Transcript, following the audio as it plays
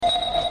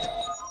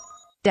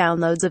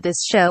Downloads of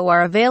this show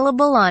are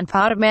available on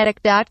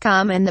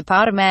Podomatic.com and the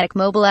Podomatic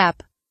mobile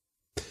app.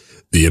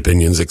 The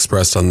opinions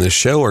expressed on this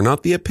show are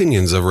not the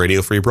opinions of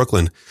Radio Free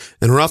Brooklyn,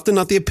 and are often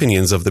not the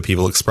opinions of the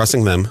people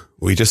expressing them.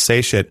 We just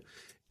say shit.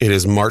 It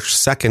is March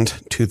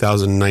 2nd,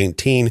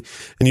 2019,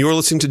 and you are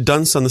listening to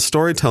Dunson, the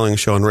storytelling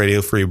show on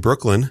Radio Free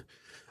Brooklyn.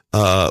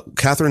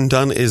 Catherine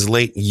Dunn is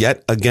late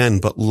yet again,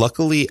 but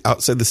luckily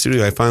outside the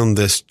studio I found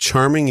this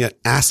charming yet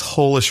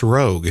asshole-ish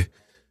rogue.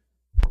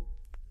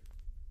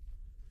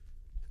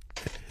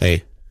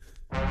 Hey.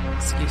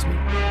 Excuse me.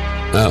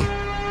 Oh.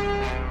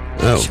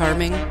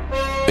 Charming.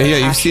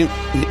 Yeah, you seem,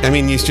 I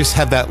mean, you just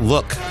have that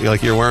look.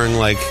 Like you're wearing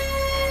like,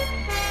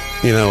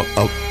 you know,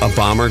 a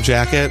bomber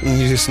jacket, and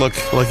you just look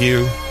like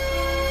you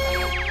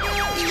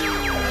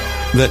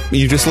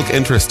just look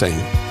interesting.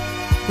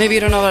 Maybe you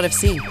don't know what I've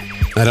seen.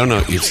 I don't know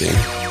what you've seen.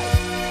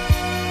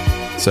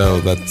 So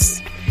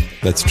that's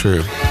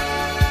true.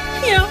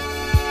 Yeah.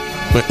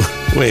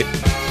 Wait,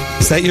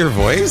 is that your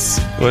voice?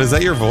 What, is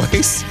that your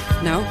voice?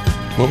 No.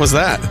 What was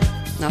that?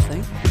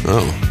 Nothing.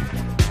 Oh,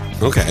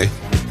 okay.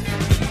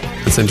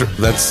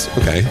 That's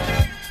okay.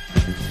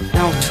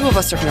 Now, two of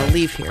us are going to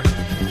leave here.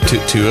 Two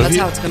of you? That's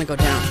how it's going to go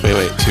down.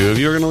 Wait, two of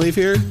you are going to leave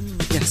here?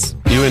 Yes.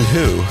 You and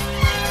who?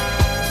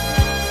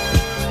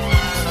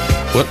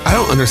 What? I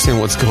don't understand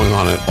what's going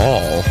on at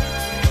all.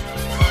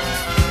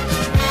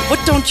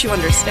 What don't you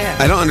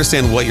understand? I don't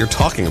understand what you're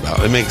talking about.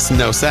 It makes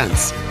no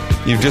sense.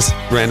 You're just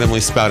randomly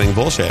spouting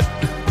bullshit.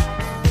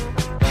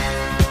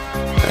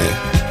 Okay,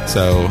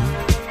 so...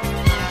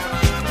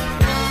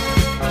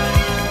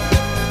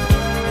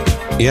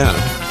 Yeah.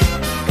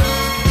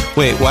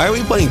 Wait, why are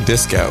we playing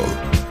disco?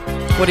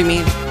 What do you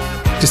mean?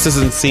 Just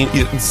doesn't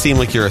seem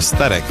like your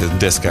aesthetic is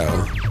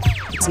disco.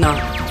 It's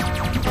not.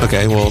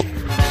 Okay, well...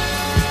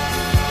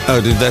 Oh,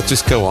 did that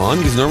just go on?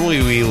 Because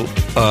normally we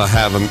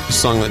have a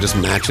song that just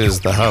matches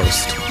the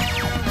host.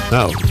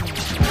 Oh.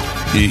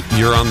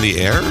 You're on the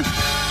air?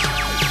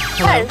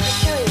 Hi, this is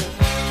Chewy.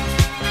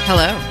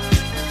 Hello.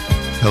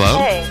 Hello?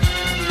 Hey,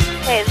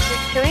 this is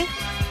Chewy.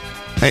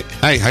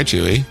 Hi,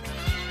 Chewy.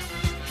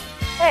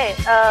 Hey,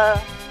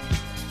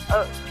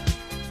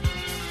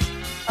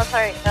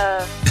 sorry,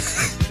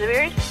 did we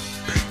already...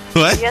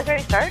 What? You guys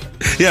already start?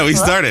 Yeah, we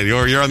started.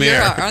 You're on the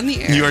air. You're on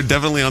the air. You are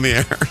definitely on the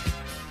air.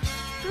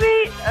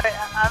 Sweet. Alright,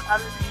 I'm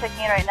just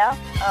checking in right now.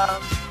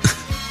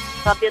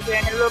 I'll be up there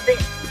in a little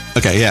bit.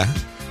 Okay, yeah.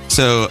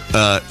 So,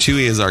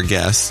 Chewy is our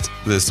guest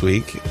this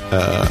week,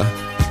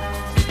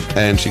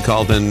 and she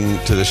called in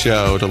to the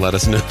show to let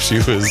us know she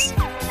was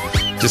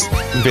just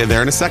be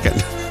there in a second.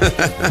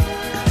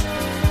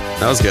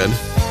 That was good.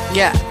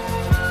 Yeah.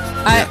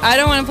 I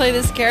don't want to play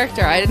this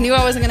character. I knew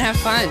I wasn't going to have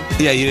fun.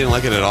 Yeah, you didn't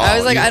like it at all. I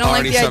was like, I don't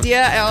like the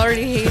idea. I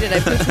already hate it. I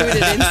poo-pooed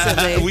it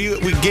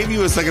instantly. we gave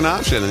you a second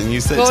option, and you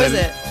said... What was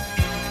it?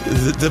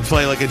 To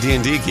play like a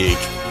D&D geek.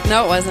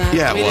 No, it wasn't.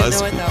 Yeah, we it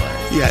was. didn't know what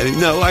that was. Yeah,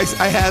 no, I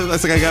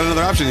was like, I got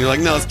another option. You're like,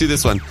 no, let's do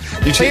this one.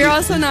 But you're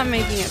also not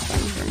making it fun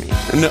for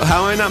me. No,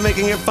 how am I not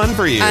making it fun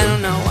for you? I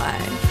don't know why.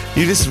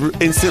 You just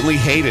instantly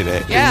hated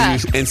it. Yeah.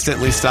 And you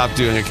instantly stopped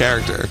doing a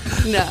character.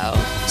 No.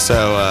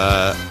 So,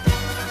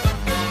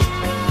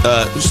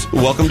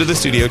 welcome to the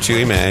studio,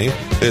 Chewy May.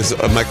 There's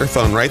a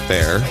microphone right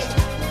there.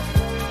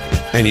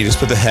 And you just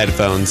put the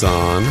headphones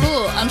on.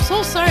 Cool. I'm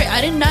so sorry. I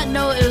did not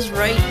know it was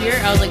right here.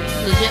 I was like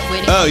legit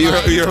waiting. Oh,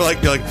 you're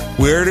like,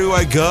 where do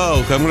I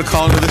go? I'm gonna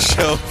call into the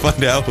show,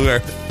 find out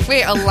where.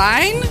 Wait, a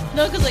line?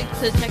 No, because like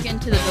to check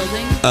into the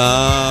building.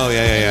 Oh,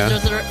 yeah. There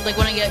was like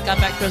when I got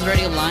back, there was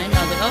already a line.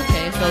 I was like,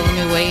 okay, so let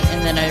me wait,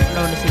 and then I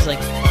noticed it was like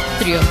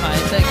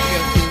 305, it's like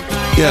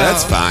 302. Yeah,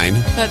 that's fine.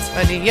 That's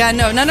funny. Yeah,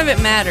 no, none of it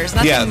matters.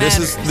 Nothing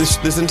matters.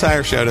 This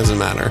entire show doesn't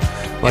matter.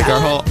 Like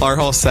our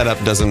whole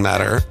setup doesn't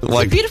matter.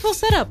 Like Beautiful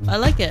setup. I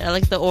like it. I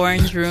like the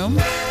orange room.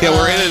 Yeah,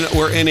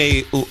 we're in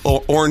a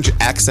orange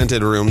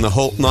accented room. The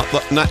whole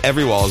not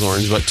every wall is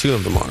orange, but two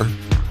of them are.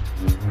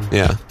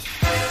 Yeah.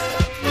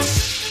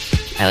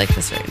 I like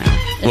this right now.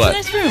 It's a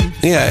nice room.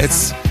 Yeah,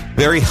 it's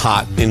very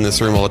hot in this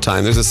room all the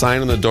time. There's a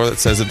sign on the door that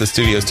says that the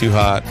studio is too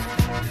hot.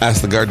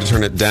 Ask the guard to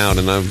turn it down,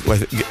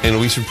 and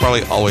we should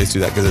probably always do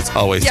that because it's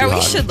always too hot. Yeah,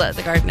 we should let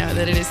the guard know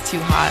that it is too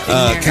hot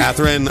in here.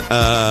 Catherine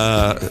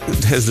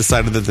has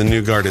decided that the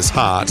new guard is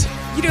hot.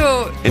 You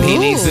know, and he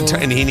needs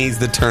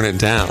to turn it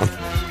down.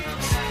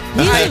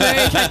 He's a very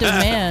attractive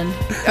man.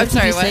 I'm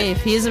sorry, what? Safe.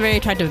 He is a very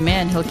attractive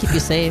man. He'll keep you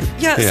safe.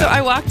 Yeah, so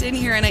I walked in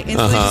here and I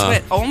instantly just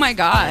went, oh my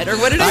God. Or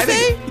what did I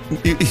say?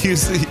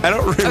 I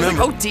don't remember. I was like,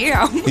 oh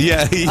damn.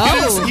 Yeah,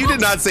 you did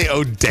not say,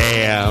 oh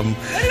damn.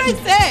 What did I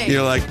say?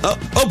 You're like, oh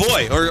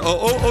boy, or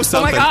oh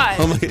something. Oh my God.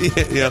 Oh my,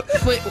 yeah.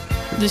 Wait,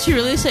 did she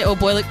really say, oh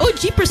boy, like, oh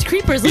jeepers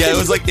creepers? Yeah, it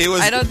was.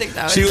 I don't think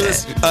that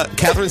was it.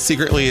 Catherine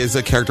secretly is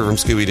a character from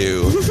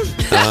Scooby-Doo.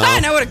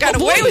 And I would have got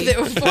away with it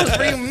with those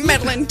three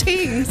meddling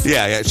teens.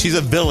 Yeah, she's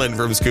a villain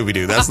from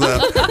Scooby-Doo. That's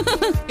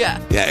the Yeah.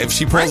 Yeah, if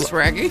she Thanks, pulls,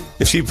 Raggy.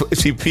 if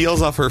she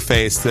peels off her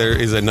face, there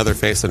is another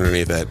face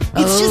underneath it.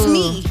 It's just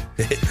me.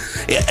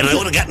 Yeah, and I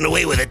would have gotten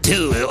away with it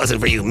too if it wasn't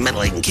for you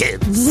meddling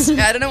kids.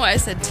 I don't know why I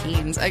said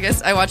teens. I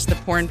guess I watched the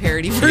porn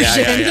parody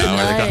version.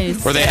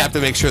 Nice. Where they have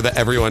to make sure that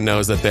everyone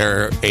knows that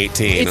they're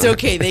 18. It's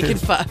okay. They can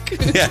fuck.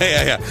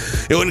 Yeah.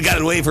 It wouldn't have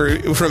gotten away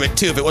from it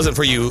too if it wasn't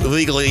for you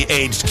legally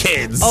aged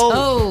kids.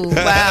 Oh,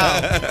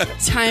 wow.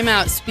 Time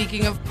out.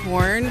 Speaking of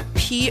porn,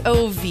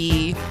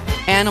 POV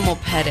animal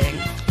petting.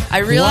 I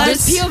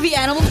realized There's POV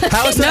animal pet.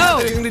 How is that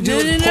No. having to do No,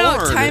 with no, no.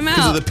 porn? Time Because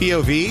out. of the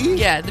POV?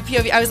 Yeah, the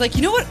POV. I was like,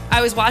 you know what?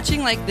 I was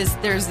watching like this.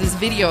 There's this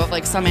video of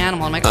like some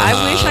animal. I'm like,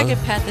 I wish I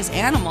could pet this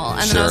animal.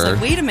 And then I was Sure.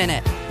 like, wait a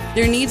minute.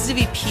 There needs to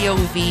be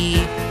POV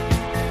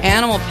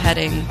animal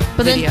petting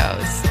But then-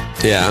 videos.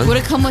 Yeah. Would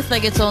it come with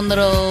like its own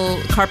little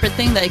carpet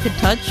thing that you could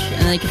touch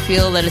and then you could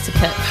feel that it's a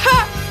pet?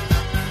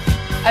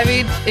 I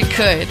mean, it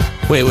could.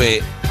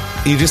 Wait.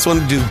 You just want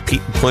to do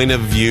point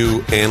of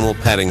view animal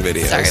petting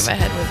videos. Sorry, my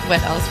head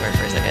went elsewhere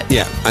for a second.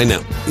 Yeah, I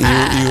know.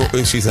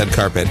 She said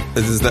carpet.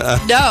 This is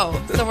the.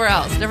 No, somewhere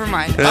else. Never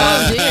mind.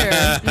 Oh dear.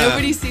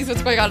 Nobody sees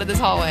what's going on in this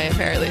hallway.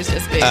 Apparently, it's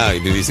just me. Oh,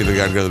 did you see the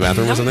guy go to the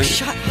bathroom or something?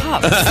 Shut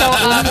up. So,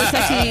 So, the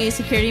sexy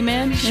security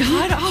man.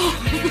 shut up.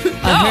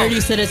 I heard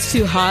you said it's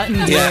too hot in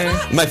there.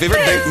 Yeah. My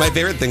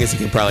favorite thing is you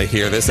can probably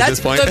hear this at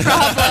That's this point. the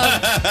problem.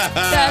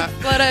 That's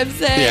what I'm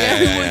saying.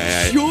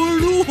 Yeah. Shut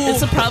up.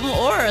 It's a problem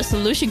or a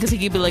solution because he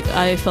could be like,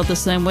 I felt the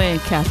same way,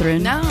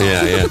 Catherine. No.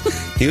 Yeah.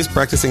 He was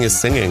practicing his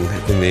singing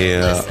in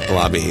the Listen.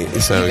 lobby.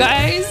 So You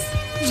guys,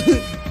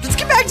 let's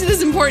get back to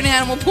this important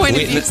animal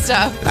point of view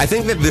stuff. I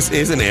think that this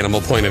is an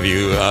animal point of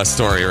view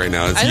story right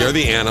now. I don't- You're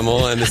the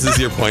animal, and this is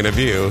your point of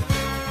view.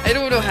 I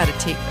don't know how to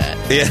take that.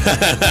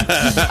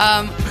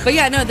 Yeah. But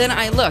yeah, no, then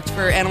I looked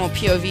for animal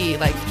POV,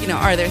 like, you know,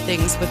 are there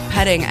things with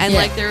petting? And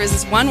like there was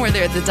this one where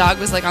the dog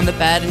was like on the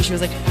bed and she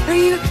was like, are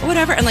you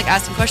whatever? And like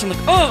asking questions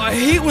like, oh, I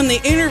hate when they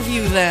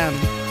interview them.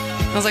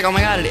 I was like, oh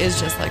my God, it is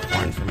just like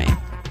porn for me.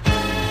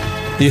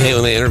 You hate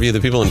when they interview the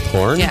people in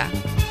porn? Yeah.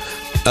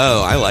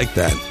 Oh, I like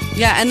that.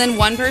 Yeah, and then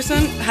one person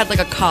had like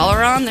a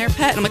collar on their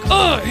pet, and I'm like,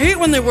 oh, I hate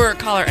when they wear a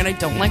collar, and I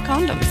don't like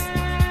condoms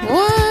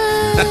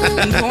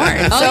What? in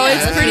porn. So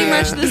yeah, it's pretty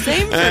much the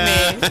same for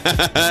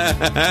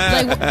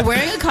me. Like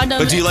wearing a condom.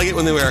 But do you like it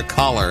when they wear a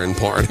collar in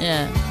porn?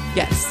 Yeah.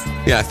 Yes.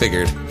 Yeah, I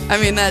figured. I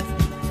mean,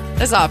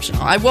 that's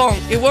optional. I It I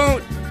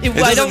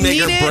doesn't don't make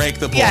need or it. break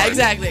the porn. Yeah,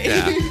 exactly.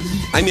 Yeah.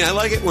 I mean, I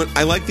like it when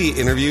I like the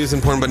interviews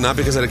in porn, but not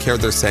because I don't care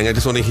what they're saying. I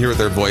just want to hear what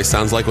their voice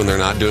sounds like when they're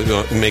not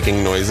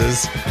making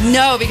noises.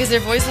 No, because their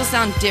voice will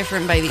sound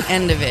different by the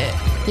end of it.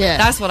 Yeah.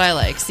 That's what I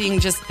like, seeing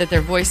just that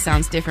their voice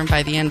sounds different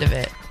by the end of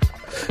it.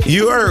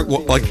 You are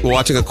like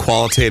watching a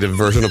qualitative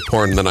version of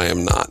porn than I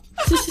am not.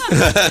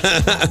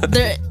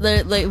 They're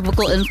like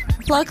vocal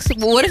influx.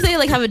 What if they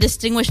like have a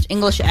distinguished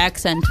English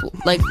accent?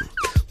 Like,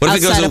 What if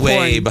it goes outside of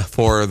away porn?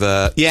 before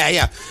the...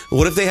 Yeah.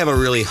 What if they have a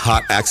really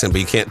hot accent, but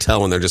you can't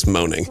tell when they're just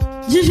moaning?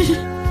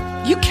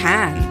 You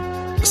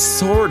can.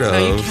 Sort of.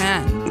 No, you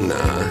can.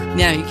 Nah.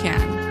 Yeah, you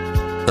can.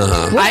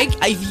 Uh-huh.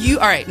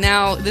 All right,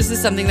 now this is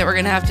something that we're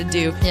going to have to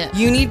do. Yeah.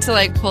 You need to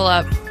like pull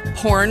up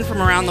porn from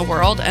around the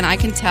world, and I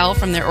can tell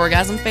from their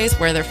orgasm face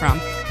where they're from.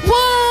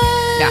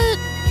 What? Yeah.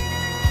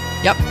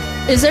 Yep.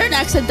 Is there an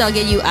accent that'll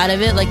get you out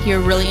of it? Like you're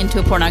really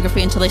into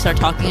pornography until they start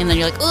talking, and then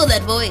you're like, oh,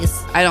 that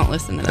voice. I don't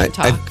listen to them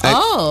talk.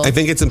 Oh. I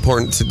think it's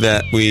important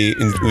that we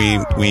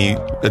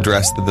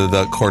address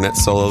the cornet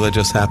solo that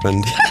just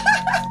happened.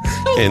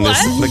 In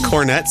this, the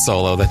cornet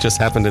solo that just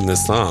happened in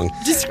this song.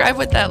 Describe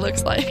what that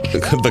looks like.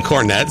 The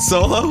cornet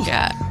solo?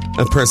 Yeah.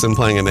 A person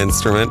playing an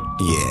instrument?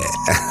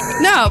 Yeah.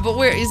 No, but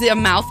where is it? A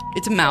mouth?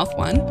 It's a mouth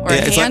one or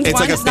Yeah, a it's hand like- it's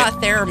one. like a It's not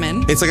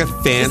theremin. It's like a Is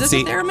this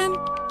a fancy... theremin?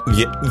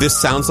 Yeah, this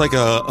sounds like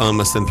a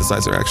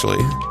synthesizer actually,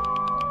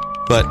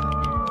 but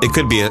it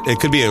could be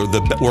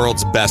the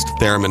world's best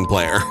theremin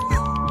player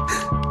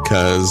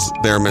because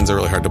theremins are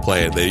really hard to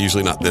play. They're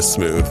usually not this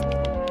smooth.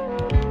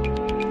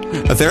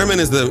 A theremin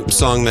is the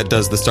song that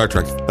does the Star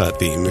Trek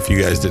theme. If you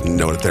guys didn't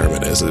know what a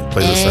theremin is, it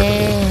plays the Star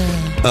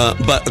Trek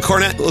theme. But a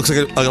cornet looks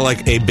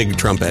like a big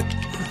trumpet,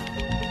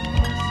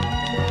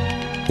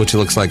 which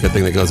looks like the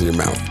thing that goes in your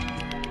mouth.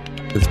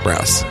 It's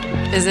brass.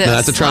 Is it? No,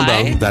 that's a slide?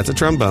 trombone. That's a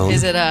trombone.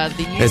 Is it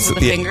the use with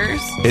the fingers?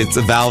 It's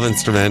a valve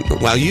instrument.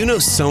 Wow, you know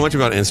so much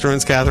about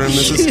instruments, Catherine.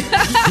 This is.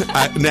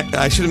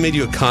 I should have made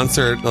you a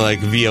concert like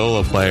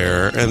viola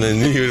player, and then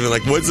you would have been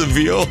like, "What's a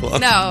viola?"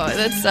 No,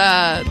 that's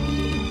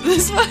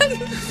this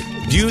one.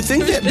 Do you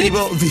think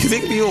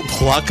people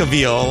pluck a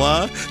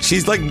viola?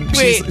 She's like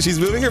she's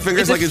moving her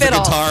fingers like it's a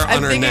guitar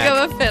on her neck. I'm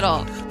thinking of a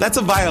fiddle. That's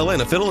a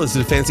violin. A fiddle is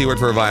a fancy word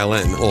for a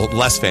violin. Well,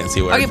 less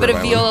fancy word. Okay, for but a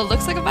violin. viola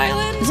looks like a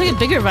violin. It's like a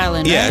bigger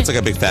violin. Yeah, right? it's like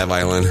a big fat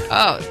violin. Oh,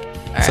 all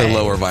It's a right.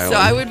 lower violin. So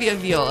I would be a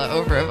viola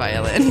over a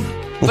violin,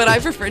 but I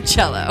prefer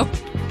cello.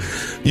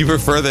 You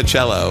prefer the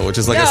cello, which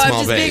is like no, a I'm small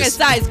just bass. being a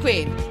size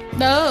queen.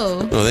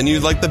 No. Well, then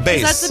you'd like the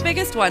bass. That's the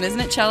biggest one, isn't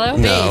it? Cello?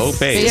 No,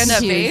 bass.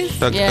 Stand-up Huge.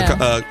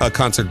 bass? A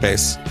concert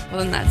bass. Well,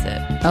 then that's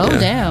it. Oh, Yeah.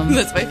 damn.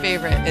 That's my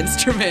favorite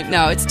instrument.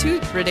 No, it's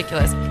too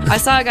ridiculous. I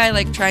saw a guy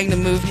like trying to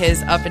move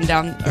his up and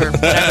down or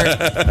whatever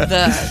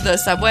the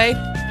subway.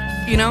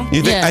 You know?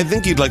 Yeah. I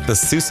think you'd like the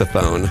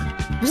sousaphone.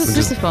 What's a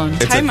sousaphone?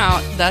 It's Time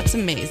out. That's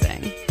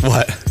amazing.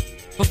 What?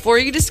 Before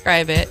you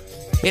describe it,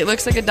 it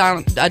looks like a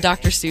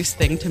Dr. Seuss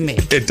thing to me.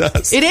 It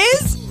does. It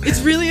is?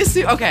 It's really a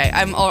Seuss. Okay,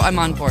 I'm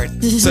on board.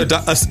 So a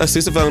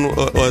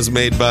sousaphone was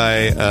made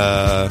by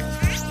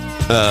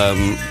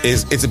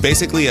it's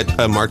basically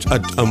a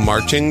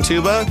marching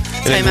tuba, and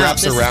Time it out.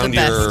 wraps This is around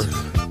the your. best.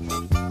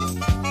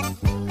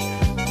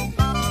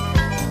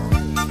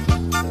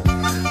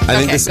 I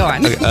think Okay, this, go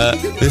on.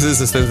 this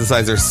is a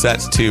synthesizer set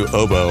to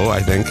oboe,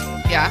 I think.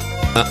 Yeah.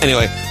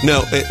 Anyway,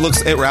 no,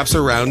 it wraps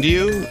around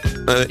you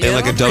in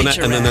like a it'll donut, reach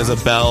and then there's a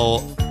around. bell.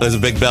 There's a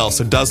big bell,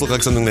 so it does look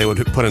like something they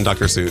would put in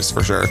Dr. Seuss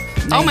for sure.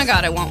 Oh my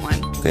God, I want one.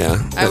 Yeah,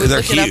 I would they're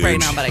look huge. it up right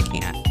now, but I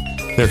can't.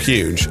 They're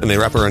huge, and they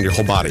wrap around your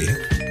whole body.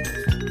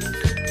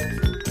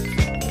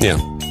 Yeah,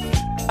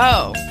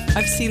 Oh,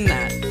 I've seen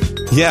that.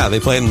 yeah, they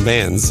play it in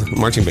bands,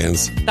 marching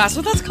bands. That's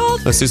what that's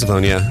called? A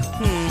sousaphone, yeah.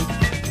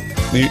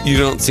 You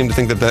don't seem to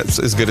think that that's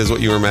as good as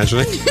what you were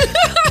imagining.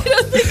 I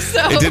don't think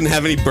so. It didn't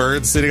have any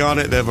birds sitting on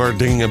it that were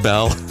dinging a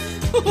bell.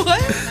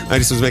 What? I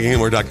just was making it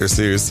more Dr.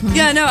 Seuss.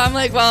 Yeah, no, I'm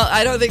like, well,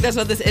 I don't think that's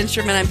what this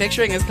instrument I'm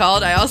picturing is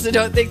called. I also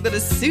don't think that a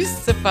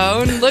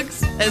sousaphone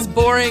looks as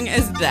boring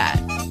as that.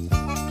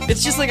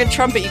 It's just like a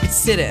trumpet you could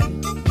sit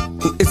in.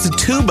 It's a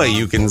tuba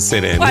you can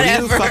sit in. What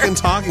are you Whatever. fucking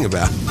talking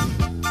about?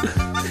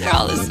 They're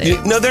all the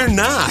same. No, they're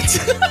not.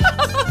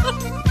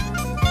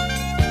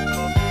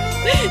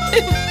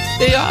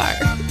 They are.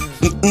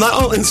 Not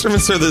all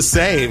instruments are the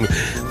same.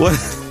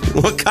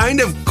 What kind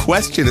of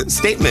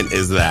statement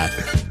is that?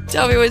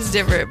 Tell me what's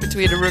different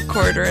between a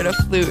recorder and a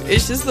flute.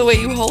 It's just the way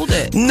you hold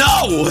it.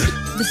 No!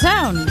 The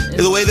sound.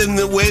 The way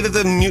that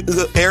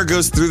the air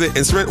goes through the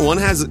instrument, one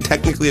has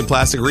technically a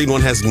plastic reed,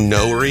 one has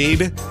no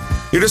reed.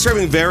 You're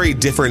describing very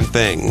different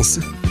things.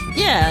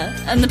 Yeah,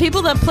 and the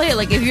people that play it,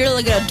 like if you're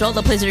like an adult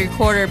that plays a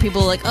recorder,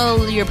 people are like,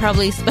 oh, you're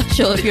probably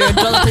special. If you're an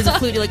adult that plays a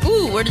flute, you're like,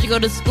 ooh, where did you go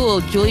to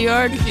school?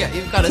 Juilliard? Yeah,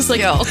 you've got a Just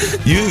like- skill.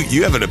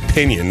 You have an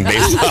opinion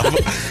based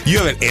off. You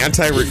have an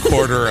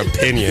anti-recorder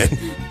opinion.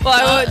 Well,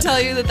 I won't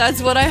tell you that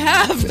that's what I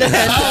have. Then.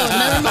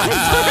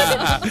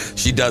 Oh, never mind.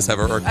 She does have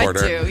a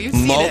recorder. do. You've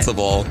seen it.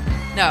 Multiple.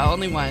 No,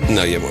 only one.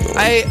 No, you have more than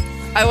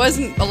one. I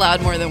wasn't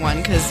allowed more than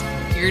one because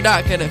you're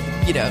not gonna,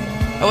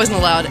 I wasn't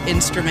allowed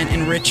instrument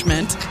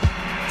enrichment.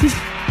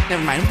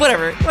 Never mind.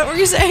 Whatever. What were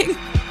you saying?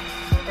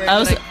 I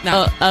was,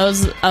 No. I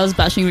was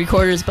bashing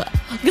recorders, but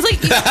because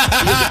like,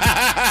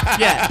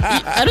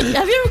 Yeah.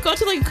 have you ever gone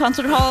to like a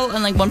concert hall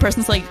and like one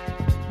person's like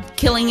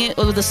killing it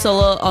with a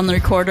solo on the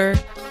recorder?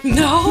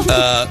 No.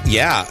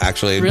 Yeah,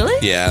 actually.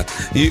 Really? Yeah.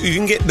 You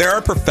can get, there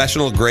are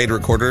professional grade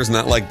recorders,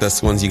 not like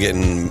this ones you get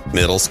in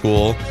middle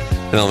school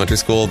and elementary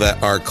school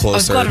that are I've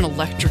closer. got an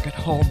electric at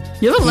home.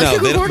 You have an No,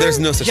 electric recorder? there's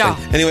no such Yeah.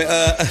 thing. Anyway,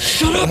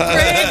 Shut up,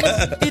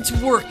 Greg. It's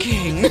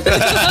working.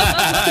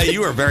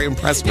 you were very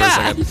impressed for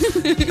Yeah. a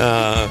second.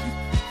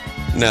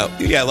 No,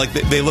 yeah, like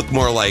they look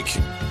more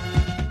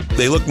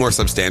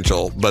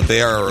substantial, but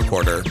they are a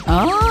recorder.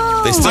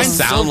 Oh, They still mine's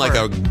sound like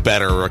silver. a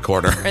better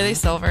recorder. Are they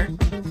silver?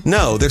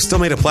 No, they're still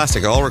made of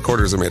plastic. All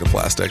recorders are made of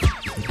plastic.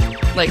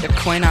 Like a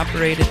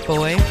coin-operated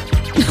boy?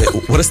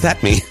 Wait, what does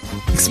that mean?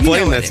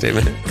 Explain what that it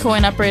statement.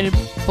 coin-operated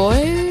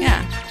boy.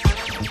 Yeah.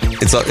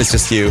 It's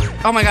just you.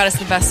 Oh my God, it's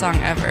the best song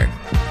ever.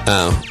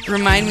 Oh,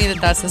 Remind me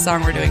that that's the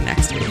song we're doing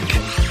next week.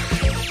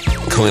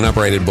 coin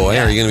operated boy.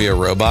 Are you going to be a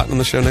robot on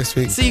the show next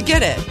week? So you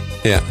get it.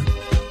 Yeah,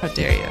 How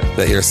dare you?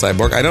 that you're a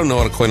cyborg. I don't know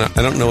what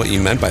I don't know what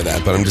you meant by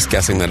that, but I'm just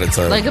guessing that it's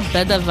a. Like a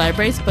bed that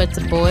vibrates, but it's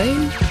a boy.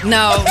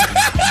 No.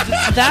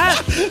 That,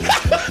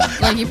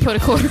 Like you put a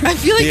quarter. I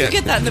feel like Yeah. you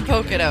get that in the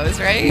Poconos,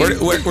 right?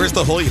 Where's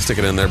the hole you stick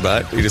it in their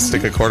butt? You just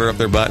stick a quarter up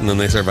their butt and then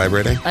they start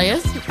vibrating. I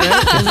guess. Right?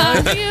 Is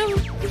that what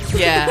you?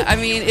 Yeah, I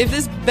mean, if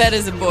this bed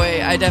is a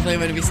boy, I definitely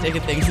want to be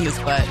sticking things in his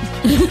butt.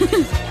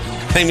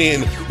 I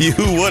mean,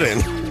 who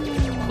wouldn't?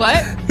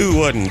 What? Who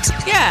wouldn't?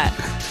 Yeah.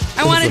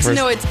 I want it to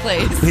know its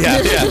place.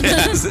 Yeah.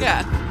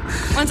 Yeah.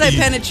 Once I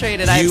penetrate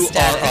it, I have You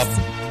status.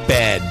 are a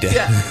bed.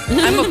 Yeah.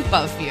 I'm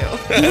above you.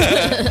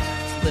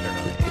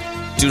 Literally.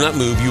 Do not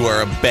move. You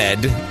are a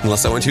bed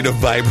unless I want you to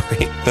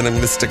vibrate. Then I'm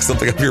going to stick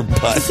something up your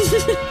butt.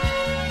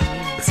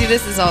 See,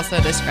 this is also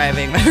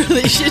describing my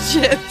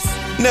relationships.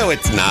 No,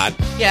 it's not.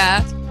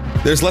 Yeah.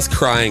 There's less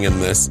crying in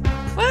this.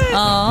 What?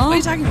 Aw. What are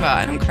you talking about?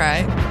 I don't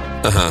cry.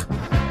 Uh-huh.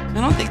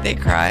 I don't think they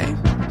cry.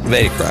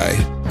 They cry.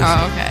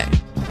 Oh, okay.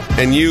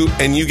 And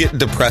you get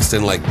depressed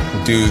and like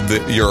do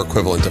your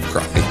equivalent of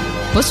crying.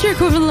 What's your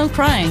equivalent of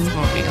crying?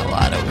 Smoking a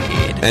lot of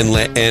weed.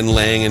 And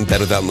laying in bed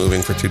without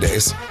moving for 2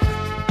 days.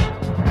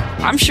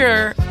 I'm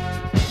sure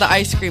the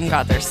ice cream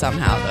got there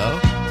somehow, though.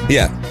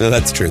 Yeah, no,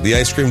 that's true. The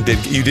ice cream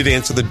you did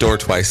answer the door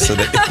twice, so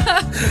that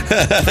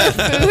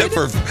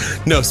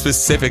no,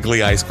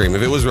 specifically ice cream.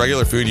 If it was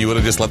regular food, you would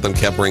have just let them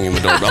keep ringing the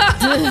doorbell.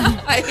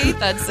 I hate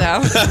that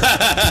sound.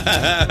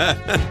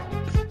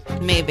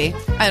 Maybe.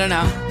 I don't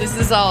know. This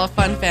is all a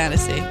fun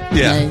fantasy.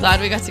 Yeah, Nice.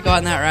 Glad we got to go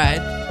on that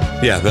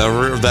ride. yeah,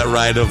 that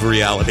ride of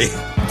reality.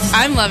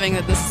 I'm loving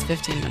that this is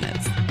 15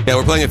 minutes. Yeah,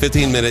 we're playing a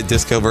 15-minute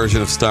disco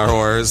version of Star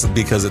Wars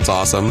because it's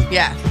awesome.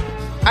 Yeah.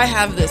 I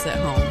have this at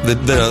home. The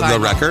On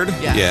vinyl. record?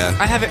 Yeah. Yeah.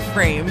 I have it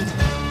framed.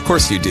 Of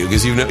course you do,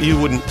 because you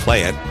wouldn't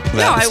play it.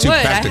 That's too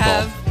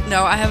practical.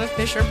 I have a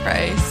Fisher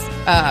Price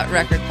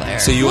record player.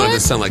 So you want it to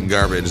sound like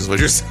garbage, is what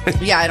you're saying?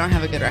 Yeah, I don't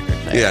have a good record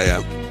player.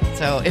 Yeah.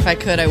 So if I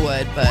could, I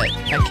would, but I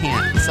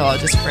can't. So I'll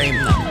just frame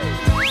them.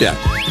 Yeah.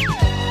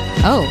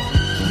 Oh,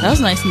 that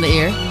was nice in the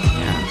ear.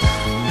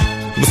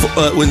 Yeah.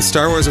 Before, when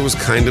Star Wars was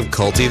kind of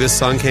culty, this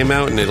song came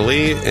out in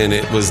Italy, and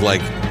it was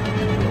like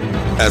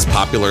as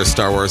popular as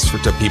Star Wars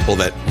to people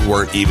that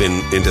weren't even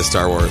into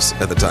Star Wars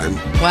at the time.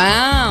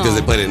 Wow. Because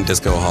they played it in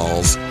disco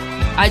halls.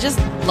 I just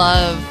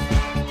love,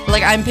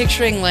 like, I'm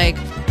picturing like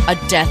a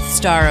Death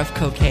Star of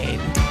cocaine.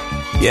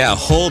 Yeah, a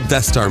whole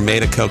Death Star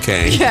made of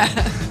cocaine. Yeah.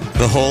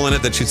 The hole in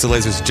it that shoots the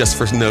lasers just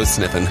for nose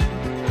sniffing.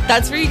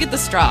 That's where you get the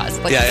straws.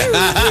 Like, Yeah.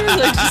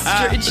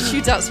 like it just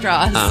shoots out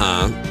straws.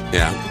 Uh-huh.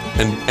 Yeah.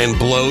 And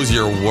blows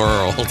your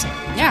world.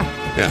 Yeah.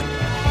 Yeah.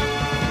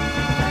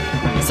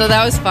 So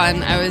that was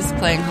fun. I was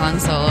playing Han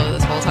Solo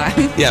this whole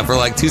time. Yeah, for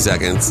like 2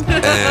 seconds.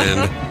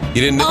 And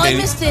you didn't... Oh, I and-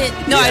 missed it.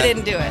 No, Yeah. I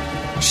didn't do it.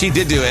 She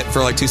did do it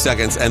for like 2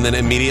 seconds and then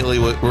immediately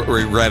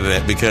regretted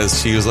it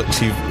because she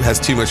has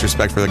too much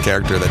respect for the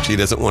character that she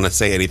doesn't want to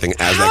say anything as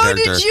that How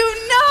character. did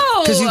you know?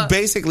 Because you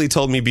basically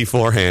told me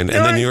beforehand, and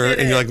No, then I you're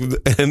like,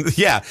 and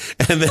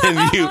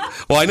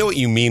I know what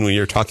you mean when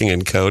you're talking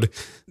in code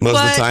most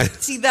of the time.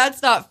 See,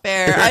 that's not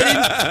fair.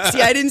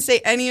 I didn't say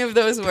any of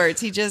those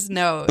words. He just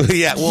knows.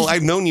 Yeah, well,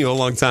 I've known you a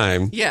long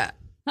time. Yeah.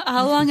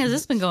 How long has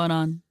this been going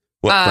on?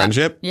 What,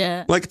 friendship?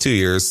 Yeah. Like 2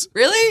 years,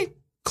 Really?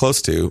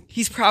 close to.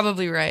 He's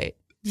probably right.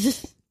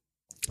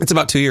 It's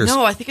about 2 years.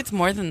 No, I think it's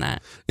more than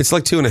that. It's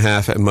like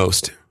 2.5 at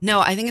most. No,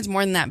 I think it's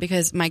more than that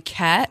because my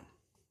cat,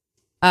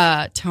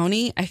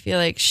 Tony, I feel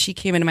like she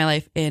came into my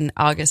life in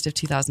August of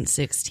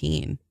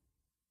 2016,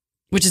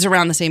 which is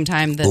around the same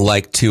time that.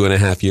 Like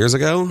 2.5 years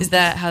ago? Is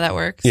that how that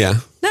works? Yeah.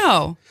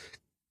 No.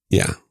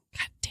 Yeah.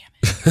 God damn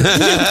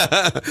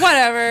it.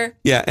 Whatever.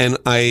 Yeah, and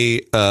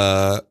I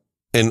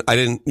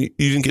didn't, you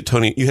didn't get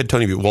Tony, you had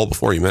Tony well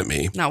before you met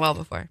me. Not well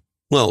before.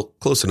 Well,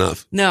 close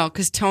enough. No,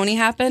 because Tony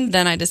happened,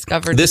 then I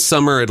discovered. This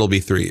summer, it'll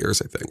be 3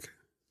 years, I think.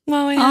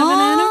 Well, we have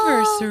an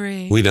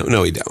anniversary. We don't.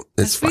 No, we don't.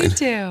 It's Yes, fine. we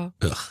do.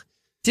 Ugh.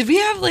 Did we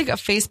have like a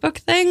Facebook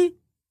thing?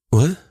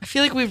 What? I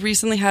feel like we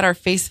recently had our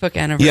Facebook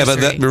anniversary. Yeah,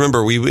 but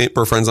remember, we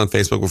were friends on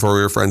Facebook before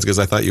we were friends because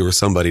I thought you were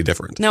somebody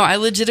different. No, I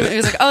legitimately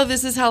was like, oh,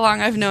 this is how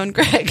long I've known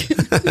Greg.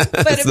 But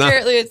It's not.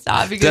 apparently it's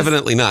not. Because,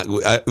 Definitely not.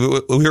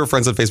 We were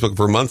friends on Facebook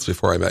for months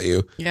before I met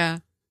you. Yeah.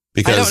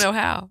 Because I don't know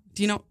how.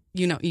 Do you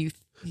know?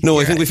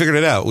 No, I think we figured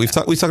it out. We've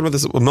talked about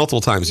this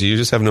multiple times. You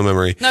just have no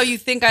memory. No, you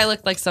think I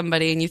looked like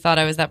somebody and you thought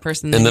I was that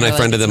person. And then I you're like,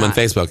 friended it's them on not.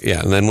 Facebook. Yeah,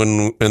 and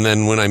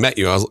then when I met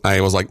you, I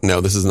was like, no,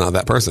 this is not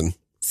that person.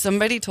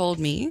 Somebody told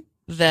me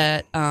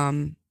that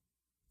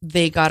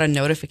they got a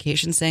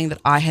notification saying that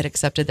I had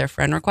accepted their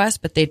friend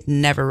request, but they'd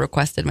never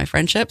requested my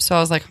friendship. So I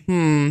was like,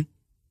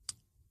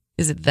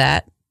 is it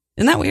that?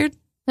 Isn't that weird?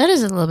 That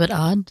is a little bit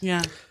odd.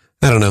 Yeah.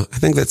 I don't know. I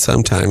think that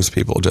sometimes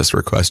people just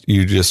request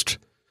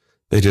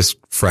they just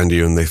friend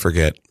you and they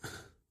forget.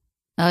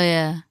 Oh,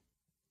 yeah.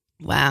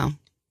 Wow.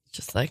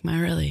 Just like my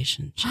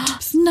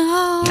relationships.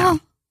 No. Yeah.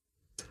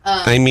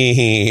 I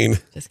mean,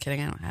 Just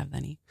kidding. I don't have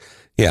any.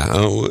 yeah,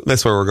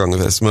 that's where we're going with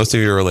this. Most of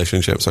your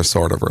relationships are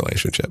sort of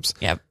relationships.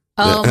 Yep.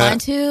 Oh, Yeah. mine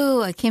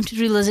too. I came to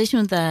realization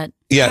with that.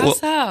 Yeah, How well,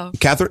 so?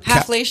 Catherine.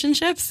 Half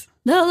relationships?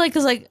 No,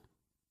 because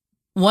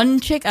one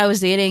chick I was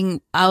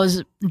dating, I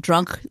was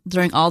drunk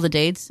during all the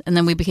dates, and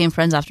then we became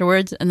friends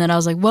afterwards. And then I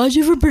was like, "Why'd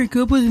you ever break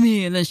up with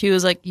me?" And then she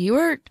was like, "You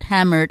were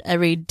hammered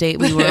every date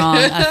we were on.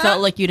 I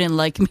felt like you didn't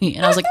like me."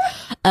 And I was like,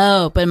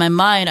 "Oh," but in my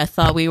mind, I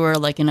thought we were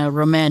like in a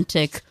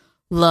romantic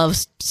love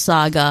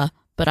saga.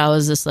 But I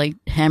was just like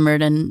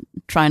hammered and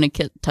trying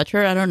to touch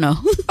her. I don't know.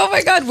 Oh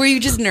my God. Were you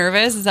just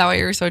nervous? Is that why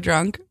you were so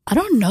drunk? I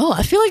don't know.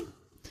 I feel like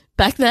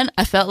back then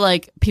I felt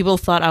like people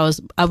thought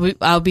I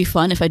would be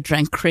fun if I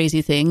drank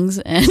crazy things,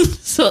 and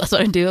so that's what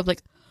I do. I'm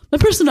like, my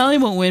personality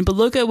won't win, but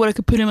look at what I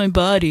could put in my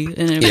body.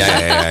 And it was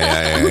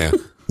Yeah.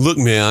 Look,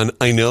 man,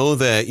 I know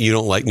that you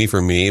don't like me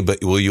for me,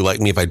 but will you like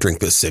me if I drink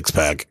this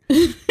 6-pack?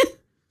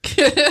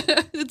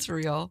 It's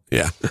real.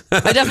 Yeah.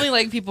 I definitely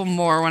like people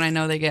more when I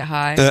know they get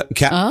high.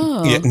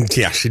 Oh.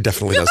 Yeah, she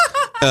definitely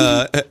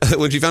does.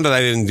 When she found out I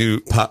didn't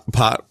do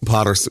pot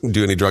or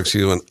do any drugs,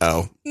 she went,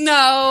 "Oh,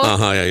 No.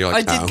 yeah." You're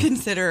like, I did "Oh."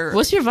 consider.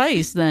 What's your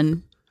vice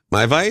then?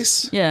 My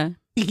vice? Yeah,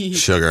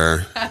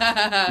 Sugar.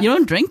 you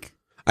don't drink.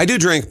 I do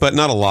drink, but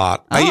not a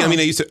lot. Oh. I mean,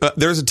 I used to.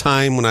 There was a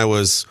time when I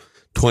was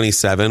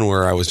 27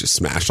 where I was just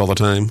smashed all the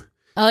time.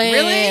 Oh yeah,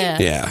 Really? yeah.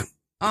 Yeah.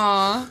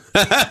 Aw.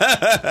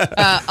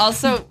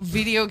 Also,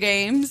 video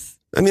games.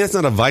 I mean, that's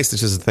not a vice.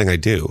 It's just a thing I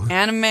do.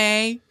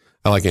 Anime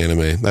I like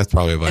anime. That's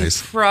probably a and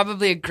vice.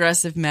 probably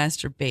aggressive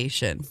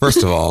masturbation.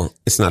 First of all,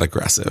 it's not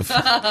aggressive.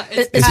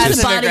 It's It's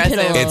passive body aggressive.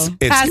 pillow. It's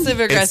Passive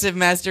aggressive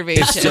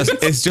masturbation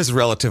it's just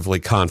relatively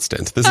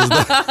constant. This is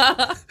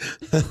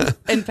the,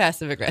 and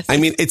passive aggressive. I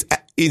mean,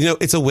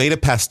 it's a way to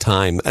pass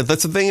time.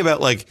 That's the thing about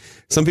like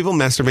some people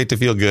masturbate to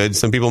feel good.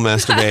 Some people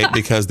masturbate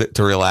because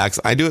to relax.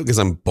 I do it because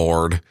I'm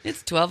bored.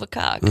 It's 12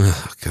 o'clock.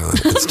 Oh God,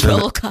 it's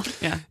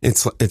Yeah.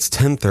 It's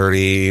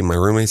 10:30. My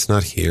roommate's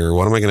not here.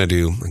 What am I gonna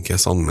do? I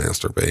guess I'll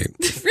masturbate.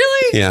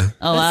 Really? Yeah.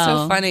 Oh, That's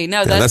wow. so funny. No,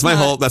 Yeah, that's my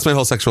not-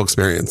 whole sexual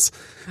experience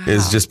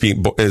is just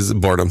being is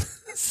boredom.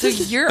 So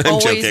you're I'm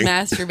always joking.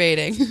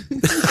 masturbating.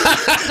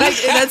 Like,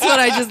 that's what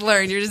I just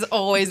learned. You're just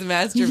always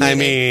masturbating. I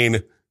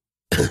mean,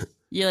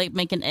 You're like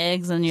making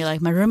eggs and you're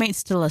like, my roommate's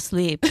still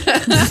asleep.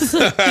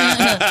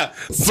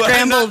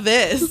 scramble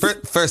this.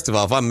 First of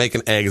all, if I'm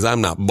making eggs,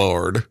 I'm not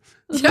bored.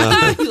 He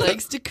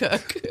likes to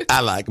cook.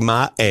 I like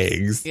my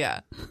eggs.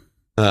 Yeah.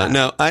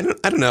 No, I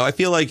don't know. I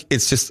feel like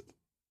it's just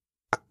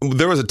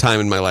there was a time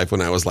in my life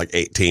when I was like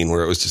 18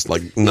 where it was just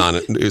like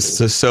it was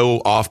just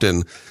so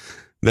often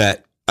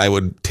that I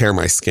would tear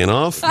my skin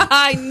off.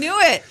 I knew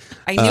it.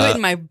 I knew it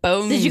in my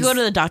bones. Did you go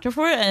to the doctor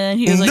for it? And then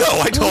he was like, No,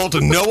 I told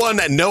no one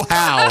no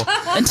how.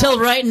 until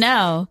right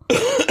now.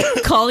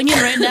 Calling in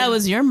right now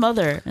is your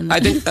mother. And I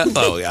think.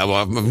 Oh yeah,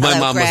 well, my Hello,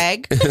 mom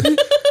Greg. was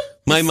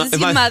my This is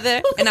your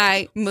mother, and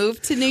I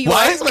moved to New York.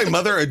 Why is my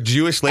mother a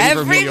Jewish lady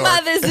from New Every York?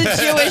 mother's a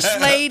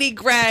Jewish lady,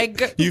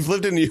 Greg. You've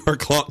lived in New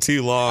York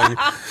too long.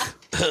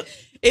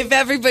 If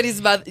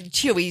everybody's mother,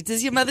 Chewy,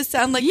 does your mother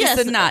sound like yes,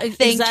 this or not?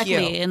 Thank exactly.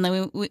 you. And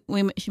then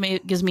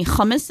gives me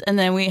hummus, and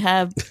then we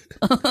have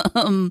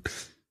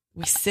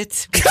We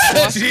sit. We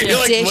walk You're,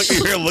 the dish.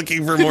 you're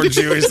looking for more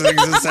Jewish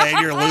things to say.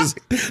 And you're losing.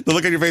 The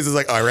look on your face is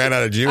like, oh, I ran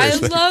out of Jewish. I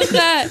things. love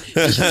that.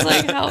 She's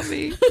like, help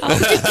me.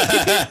 Help me.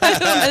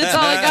 That's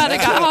all I got. I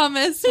got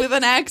hummus with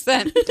an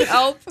accent to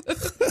help.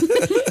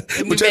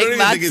 And we Which I don't make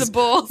even think is- matzo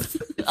balls.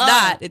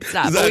 It's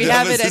not. But we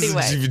have it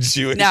anyway.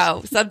 Jewish.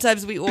 No,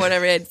 sometimes we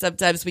order it.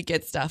 Sometimes we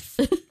get stuff.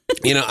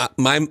 You know,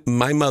 my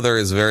mother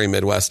is very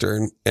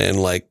Midwestern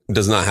and like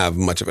does not have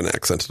much of an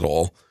accent at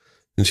all.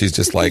 And she's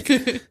just like,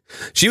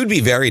 she would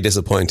be very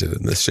disappointed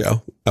in this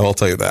show. I will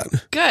tell you that.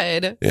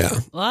 Good. Yeah.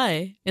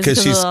 why? Is 'Cause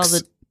it because she's- of all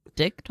the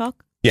dick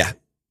talk? Yeah.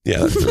 Yeah.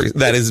 That's the reason.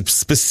 That is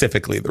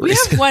specifically the We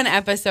reason. have one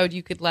episode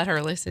you could let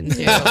her listen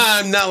to.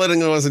 I'm not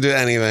letting her listen to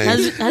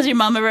anything. Has your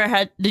mom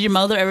ever did your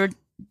mother ever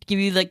give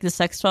you like the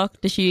sex talk?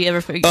 Did she ever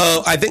forget?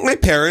 Oh, I think my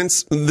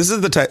parents. This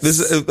is the type. I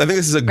think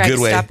this is a Greg, good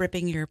way. stop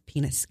ripping your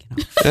penis skin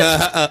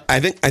off. I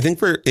think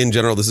for in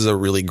general, this is a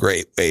really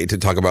great way to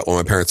talk about what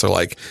my parents are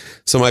like.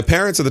 So my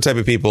parents are the type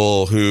of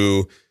people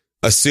who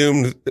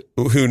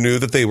knew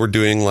that they were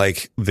doing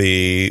like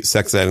the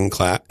sex ed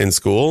in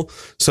school.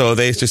 So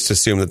they just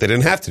assumed that they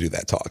didn't have to do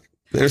that talk.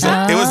 It was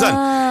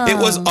done. It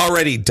was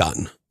already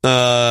done.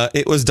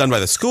 It was done by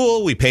the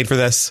school. We paid for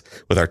this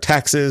with our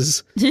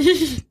taxes.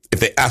 If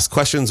they ask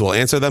questions, we'll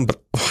answer them.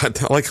 But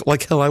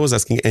like hell, I was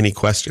asking any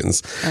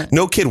questions.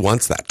 No kid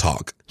wants that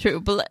talk. True,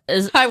 but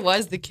I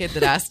was the kid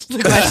that asked the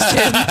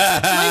question. like,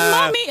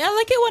 mommy, I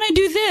like it when I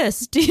do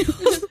this. Do you?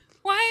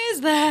 Why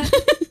is that?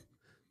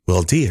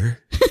 Well, dear.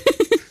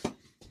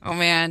 Oh,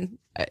 man.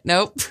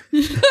 Nope.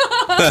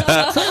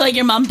 So, like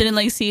your mom didn't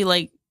like see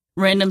like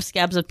random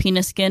scabs of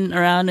penis skin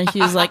around, and she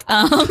was like,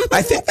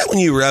 I think that when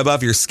you rub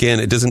off your skin,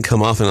 it doesn't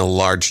come off in a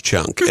large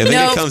chunk. And then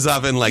No, it comes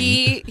off in like...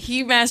 He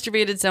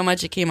masturbated so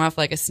much it came off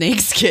like a snake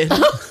skin.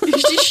 He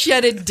just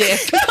shed a dick.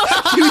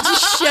 He would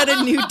just shed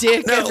a new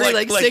dick No, every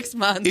like 6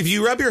 months. If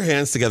you rub your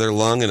hands together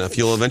long enough,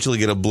 you'll eventually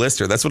get a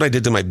blister. That's what I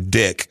did to my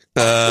dick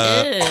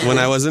when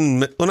I was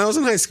in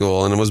high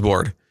school and I was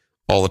bored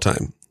all the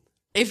time.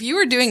 If you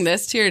were doing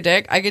this to your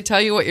dick, I could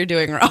tell you what you're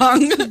doing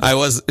wrong. I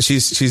was.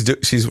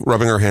 She's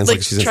rubbing her hands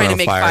like she's in trying front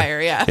to of make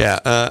fire. Yeah.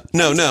 Yeah.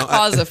 No.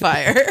 Cause a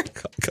fire.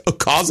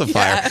 Cause a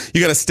fire. Yeah.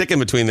 You got to stick in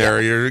between there.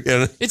 Or you're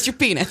gonna... It's your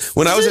penis.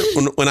 When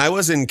I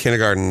was in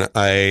kindergarten,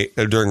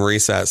 during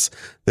recess,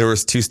 there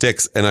was 2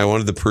 sticks, and I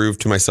wanted to prove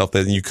to myself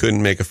that you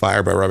couldn't make a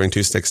fire by rubbing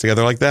 2 sticks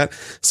together like that.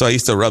 So I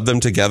used to rub them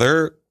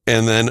together,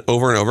 and then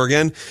over and over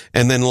again,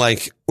 and then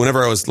like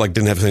whenever I was like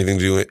didn't have anything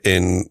to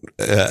do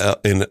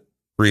in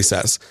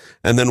recess,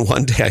 and then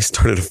one day I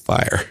started a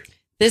fire.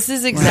 This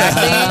is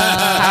exactly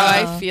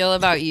how I feel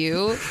about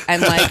you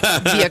and like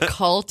the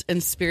occult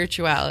and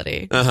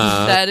spirituality.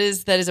 That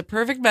is a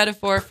perfect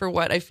metaphor for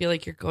what I feel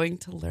like you're going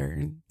to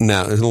learn.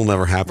 No, it'll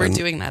never happen. We're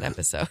doing that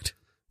episode.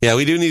 Yeah,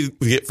 we do need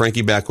to get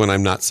Frankie back when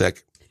I'm not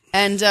sick.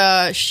 And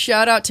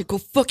shout out to go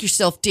fuck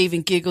yourself, Dave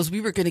and Giggles. We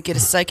were going to get a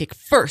psychic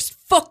first.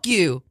 Fuck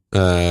you.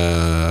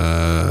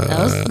 that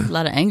was a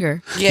lot of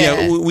anger.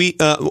 Yeah. we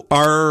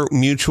our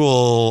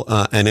mutual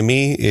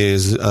enemy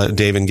is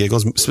Dave and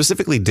Giggles,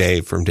 specifically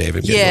Dave from Dave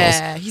and Giggles.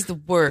 Yeah, he's the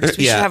worst.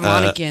 We Yeah, should have him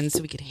on again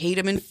so we could hate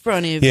him in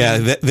front of Yeah,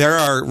 him. they're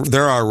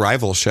our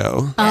rival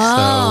show. Oh,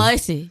 I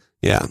see.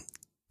 Yeah.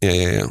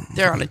 Yeah.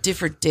 They're on a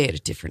different day at a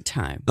different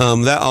time.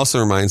 That also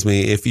reminds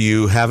me, if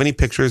you have any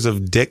pictures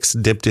of dicks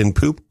dipped in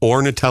poop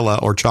or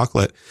Nutella or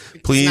chocolate,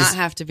 please. It does not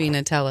have to be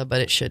Nutella,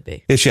 but it should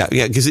be. Yeah,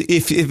 because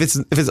if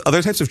it's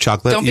other types of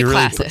chocolate, Don't be you're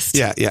classist.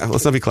 Really, yeah.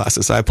 Let's not be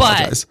classist. I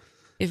apologize.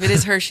 But if it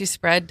is Hershey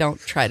spread, don't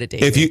try to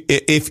date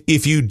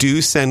If you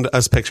do send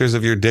us pictures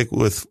of your dick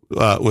with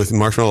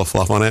marshmallow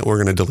fluff on it,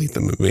 we're going to delete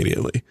them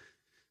immediately.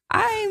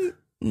 I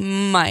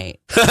might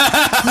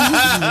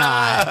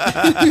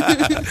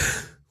not.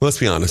 Let's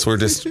be honest.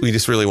 We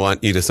just really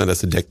want you to send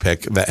us a dick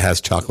pic that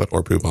has chocolate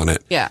or poop on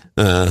it. Yeah.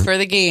 For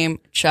the game,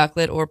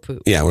 chocolate or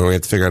poop. Yeah, where we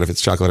have to figure out if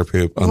it's chocolate or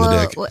poop on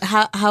the dick.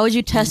 How would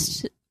you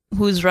test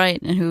who's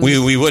right and who?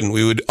 We wouldn't.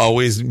 We would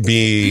always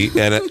be.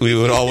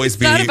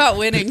 It's not about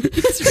winning.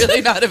 It's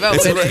really not about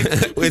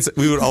winning.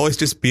 We would always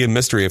just be a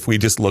mystery if we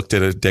just looked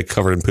at a dick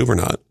covered in poop or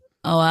not.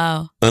 Oh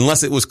wow!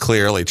 Unless it was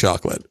clearly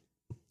chocolate.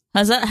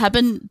 Has that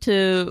happened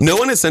to? No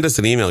one has sent us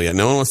an email yet.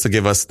 No one wants to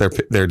give us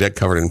their dick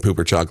covered in poop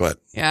or chocolate.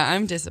 Yeah,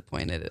 I'm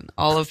disappointed in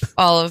all eight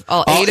of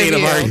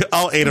you.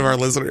 All 8 of our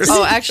listeners.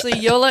 Oh, actually,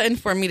 Yola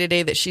informed me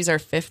today that she's our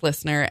 5th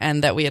listener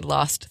and that we had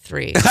lost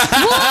 3. What?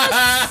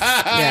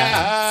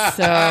 Yeah.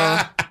 So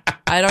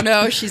I don't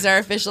know. She's our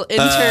official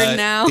intern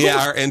now.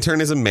 Yeah, our intern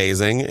is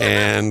amazing,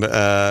 and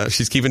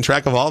she's keeping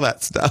track of all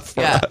that stuff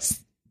for us.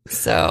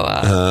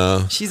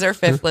 So she's our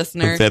 5th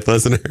listener. 5th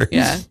listener.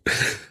 Yeah.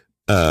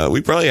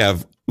 We probably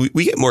have.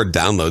 We get more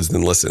downloads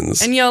than listens.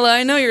 And Yola,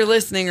 I know you're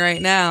listening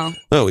right now.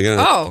 Oh, you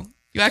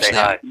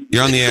actually.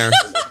 You're on the air.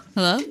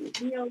 Hello.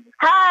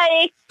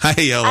 Hi.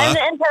 Hi, Yola. I'm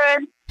the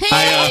intern. Hey,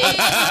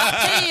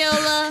 hey,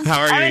 Yola.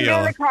 How are I've you, been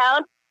Yola? doing the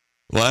count.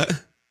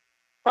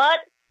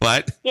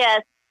 What?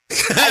 Yes.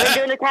 I've been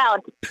doing the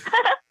count.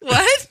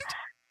 What?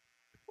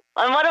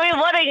 And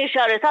what are you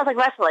showing? It sounds like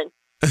wrestling.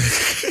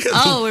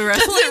 Oh, we're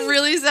wrestling? Does it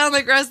really sound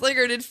like wrestling,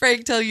 or did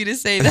Frank tell you to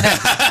say that?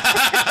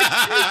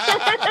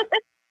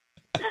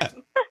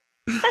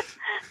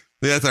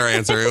 That's our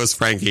answer. It was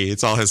Frankie.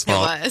 It's all his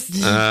fault. It was.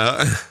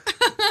 No.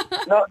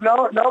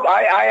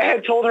 I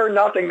had told her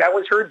nothing. That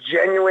was her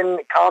genuine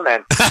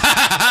comment.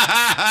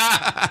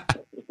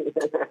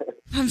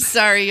 I'm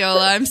sorry,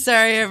 Yola. I'm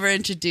sorry I ever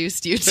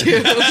introduced you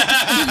to.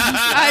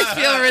 I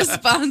feel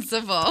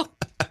responsible.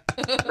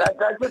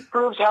 That just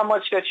proves how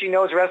much that she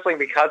knows wrestling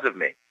because of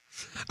me.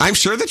 I'm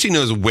sure that she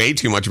knows way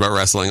too much about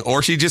wrestling,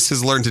 or she just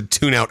has learned to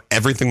tune out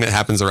everything that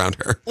happens around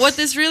her. What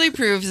this really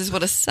proves is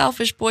what a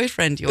selfish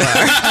boyfriend you are.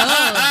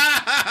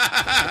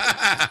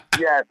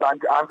 Yes,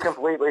 I'm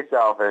completely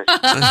selfish.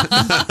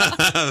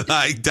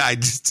 I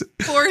just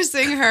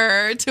forcing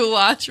her to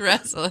watch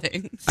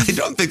wrestling. I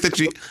don't think that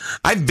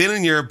I've been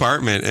in your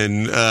apartment,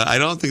 and I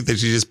don't think that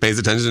she just pays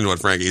attention to what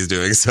Frankie's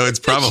doing. So it's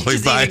probably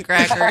She's fine. eating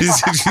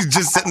crackers. She's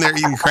just sitting there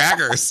eating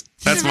crackers.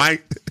 That's my.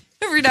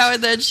 Every now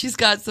and then she's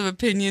got some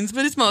opinions,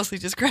 but it's mostly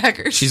just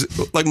crackers. She's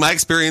like, my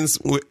experience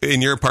in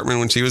your apartment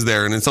when she was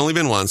there, and it's only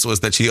been once,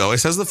 was that she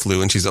always has the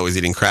flu and she's always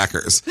eating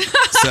crackers.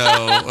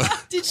 So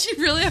did she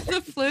really have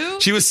the flu?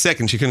 She was sick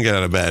and she couldn't get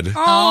out of bed.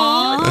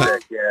 Aww.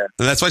 Yeah.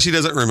 And that's why she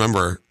doesn't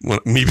remember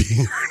me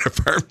being in her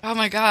apartment. Oh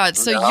my God!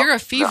 So you're a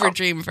fever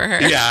dream for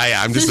her.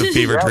 Yeah. I'm just a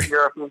fever dream.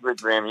 You're a fever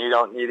dream. You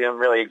don't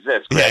really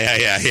exist.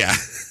 Yeah.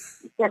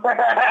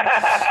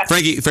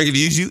 Frankie,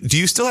 do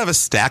you still have a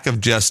stack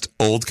of just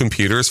old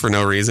computers for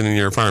no reason in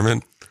your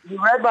apartment?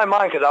 You read my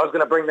mind because I was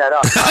going to bring that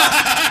up.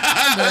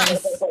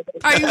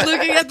 Are you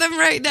looking at them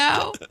right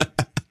now?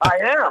 I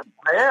am.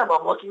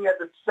 I'm looking at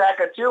the stack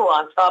of 2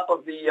 on top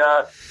of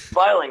the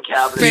filing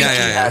cabinet.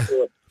 Yeah.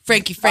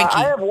 Frankie.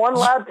 I have one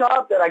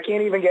laptop that I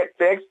can't even get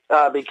fixed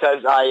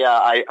because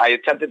I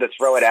attempted to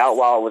throw it out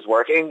while it was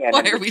working, and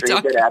Why then are we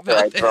retrieved talking it after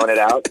about I'd thrown it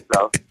out.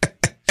 So.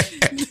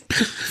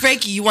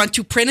 Frankie, you want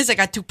 2 printers? I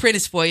got 2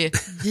 printers for you.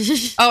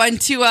 Oh,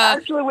 and to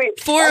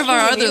 4 of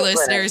our other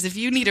listeners, if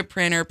you need a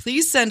printer,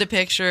 please send a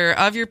picture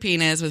of your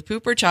penis with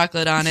poop or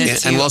chocolate on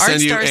it. And we'll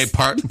send you a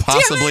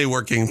possibly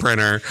working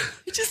printer.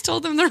 You just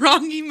told them the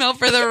wrong email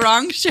for the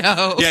wrong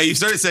show. Yeah, you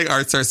started saying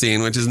Art Star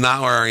Scene, which is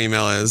not where our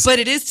email is. But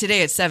it is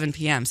today at 7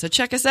 p.m., so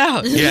check us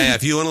out. Yeah.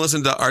 If you want to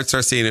listen to Art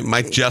Star Scene, it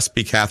might just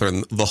be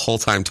Catherine the whole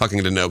time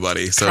talking to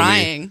nobody. So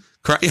crying.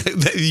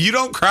 You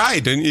don't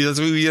cry, don't you? That's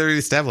what we already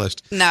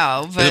established.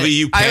 No, but it'll be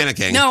you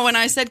panicking. No, when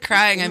I said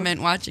crying, I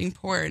meant watching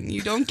porn.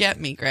 You don't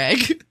get me,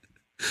 Greg.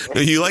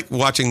 No, you like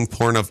watching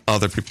porn of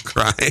other people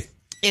cry.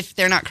 If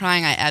they're not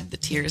crying, I add the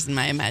tears in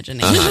my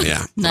imagination.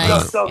 Yeah.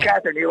 Nice. So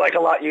Catherine, you like a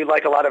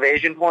lot of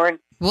Asian porn?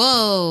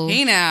 Whoa.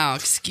 Hey now,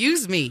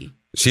 excuse me.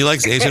 She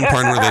likes Asian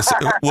porn where they.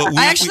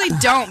 I actually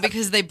don't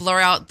because they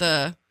blur out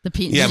the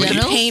pain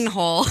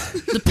hole.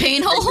 The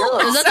pain hole?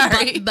 Is that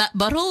the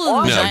butthole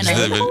or the vagina?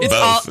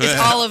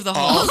 It's all of the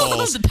holes.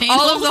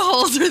 All of the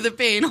holes are the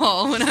pain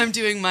hole when I'm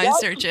doing my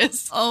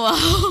searches. Oh,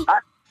 wow.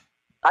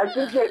 I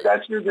think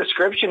that's your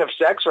description of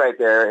sex right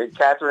there.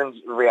 Catherine's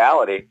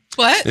reality.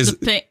 What?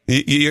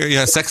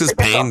 Sex is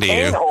pain to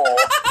you.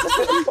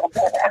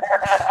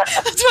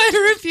 That's why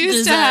I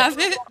refuse to have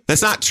it.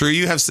 That's not true.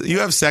 You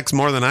have sex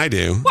more than I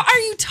do. What are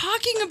you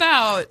talking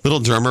about? Little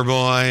drummer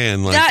boy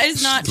and like That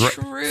is not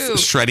true.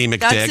 Shreddy McDick.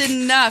 That's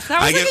enough.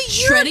 That was like a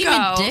year Shreddy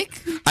ago.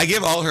 McDick? I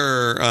give all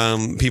her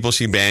people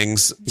she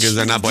bangs because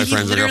they're not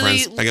boyfriends or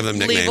girlfriends. I give them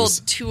Labeled nicknames.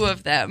 2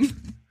 of them.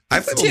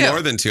 I've labeled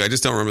more than 2. I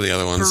just don't remember the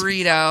other ones.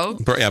 Burrito.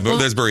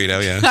 There's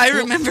burrito. Yeah. I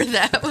remember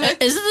that one.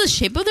 Is it the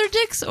shape of their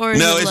dicks or is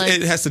No, it like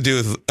it has to do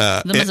with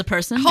them as a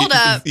person? Hold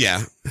up.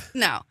 Yeah.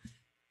 No.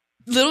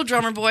 Little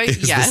drummer boy,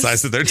 It's yes. the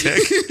size of their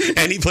dick,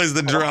 and he plays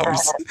the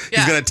drums. Yeah.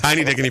 He's got a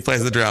tiny dick, and he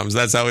plays the drums.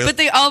 That's how we. But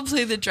they all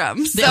play the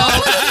drums. So I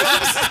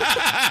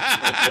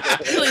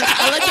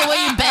like the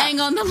way you bang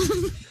on them.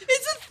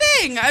 it's a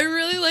thing. I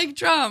really like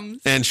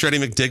drums. And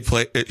Shreddy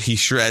McDick he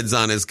shreds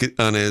on his.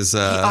 He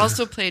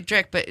also played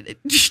Drake, but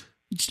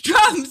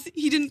drums.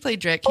 He didn't play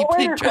Drake. He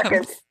played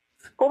drums.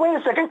 Well, wait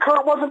a second.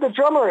 Kurt wasn't the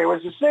drummer. He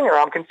was the singer.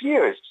 I'm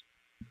confused.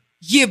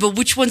 Yeah, but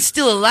which one's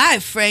still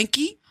alive,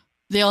 Frankie?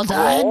 They all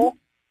died. Oh.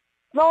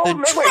 No, The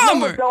wait,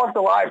 drummer. no one's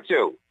alive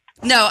too.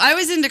 No, I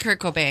was into Kurt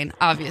Cobain,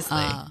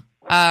 obviously.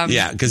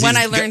 Yeah, because when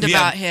I learned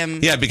about him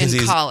because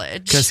in he's,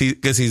 college.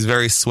 because he's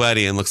very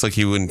sweaty and looks like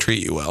he wouldn't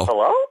treat you well.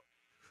 Hello?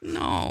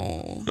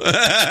 No.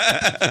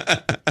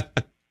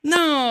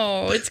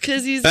 No, it's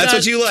because he's That's got,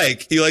 what you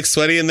like. You like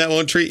sweaty and that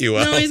won't treat you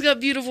well. No, he's got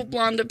beautiful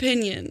blonde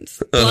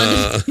opinions.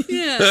 Yeah.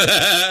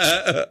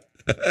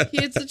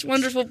 He had such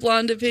wonderful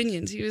blonde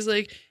opinions. He was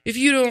like, if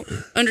you don't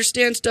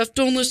understand stuff,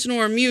 don't listen to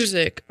our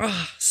music.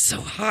 Oh, so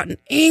hot and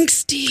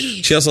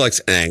angsty. She also likes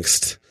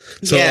angst.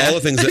 So all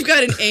the things I've that,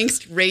 got an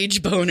angst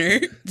rage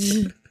boner.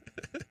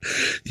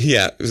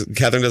 yeah,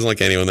 Catherine doesn't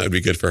like anyone that would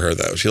be good for her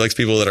though. She likes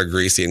people that are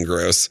greasy and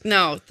gross.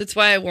 No, that's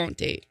why I won't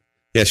date.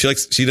 Yeah,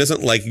 she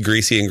doesn't like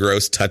greasy and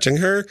gross touching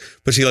her,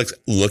 but she likes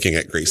looking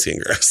at greasy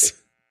and gross.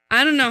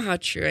 I don't know how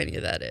true any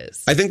of that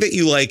is. I think that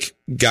you like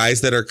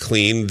guys that are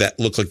clean that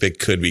look like they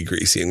could be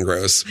greasy and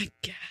gross. I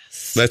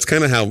guess. That's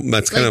kind of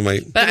my.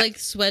 But like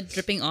sweat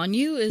dripping on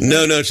you? Is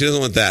No, she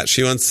doesn't want that.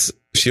 She wants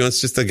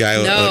just a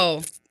guy.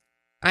 No,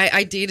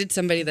 I dated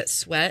somebody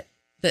that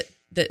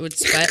would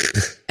sweat,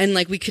 and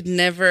like we could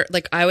never,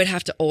 like I would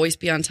have to always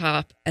be on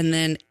top, and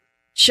then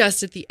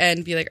just at the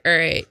end be like, all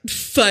right,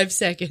 5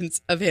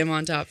 seconds of him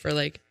on top for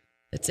like,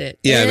 that's it.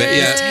 Yeah, It but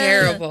was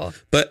terrible.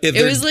 But if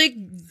It was like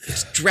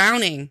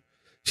drowning.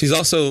 she's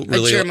also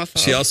really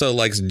germaphobe. she also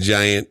likes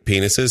giant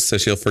penises, so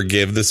she'll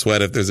forgive the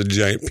sweat if there's a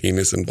giant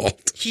penis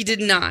involved. He did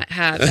not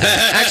have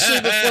that. Actually,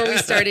 before we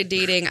started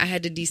dating, I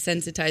had to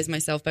desensitize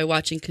myself by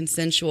watching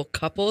consensual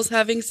couples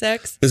having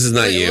sex. This is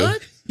not you.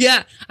 what?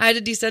 Yeah, I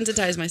had to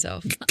desensitize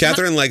myself.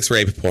 Catherine likes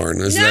rape porn.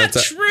 Is Not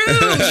that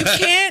true. You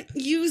can't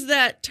use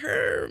that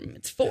term.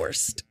 It's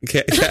forced.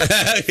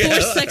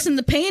 Forced sex in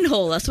the pain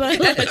hole. That's what I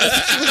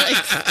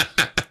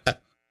like.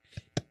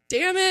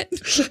 Damn it.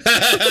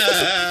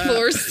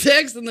 Forced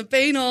sex in the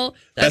pain hole.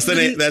 That's the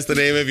name. That's the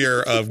name of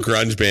your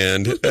grunge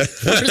band. Forced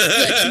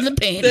sex in the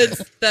pain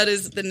hole. That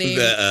is the name.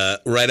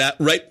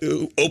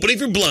 Opening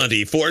for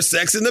Blondie. For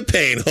sex in the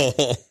pain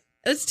hole.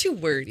 That's too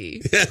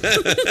wordy.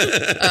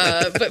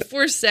 But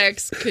forced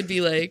sex could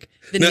be like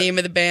the name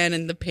of the band,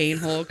 and the pain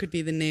hole could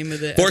be the name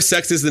of the. For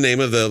sex is the name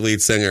of the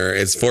lead singer.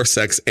 It's for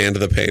sex and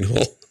the pain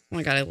hole. Oh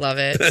my God, I love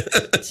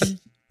it.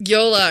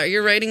 Yola,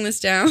 you're writing this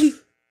down?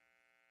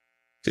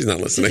 She's not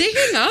Did listening. they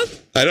hang up?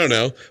 I don't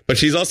know, but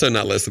she's also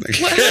not listening.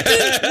 What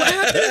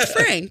happened to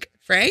Frank?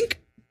 Frank?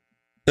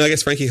 I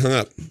guess Frankie hung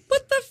up.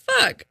 What the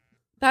fuck?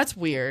 That's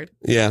weird.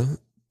 Yeah.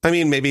 I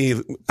mean,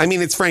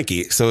 it's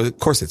Frankie, so of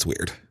course it's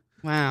weird.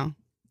 Wow.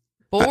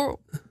 Or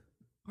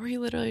were you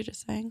literally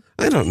just saying?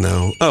 I don't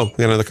know. Oh, we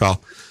got another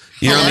call.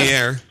 You're on the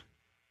air.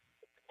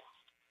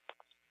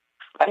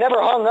 I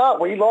never hung up.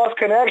 We lost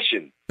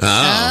connection.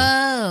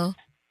 Oh.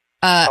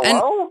 Oh. And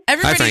Hello?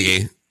 everybody, Hi,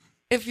 Frankie.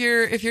 if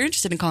you're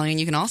interested in calling in,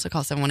 you can also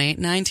call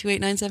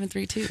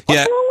 718-928-9732.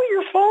 Yeah. What's wrong with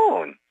your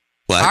phone?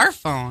 What? Our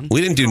phone.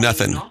 We didn't do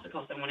nothing. Oh,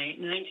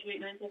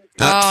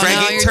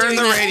 Frankie, no, you're turn doing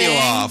the that radio thing.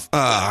 off.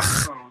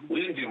 Ugh. We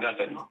didn't do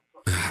nothing.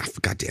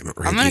 God damn it,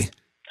 I'm Frankie. gonna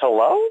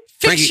Hello?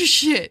 fix Frankie- your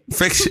shit.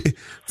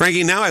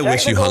 Frankie, now I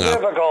wish you hung up.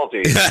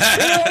 Difficulties.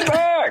 Get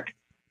back.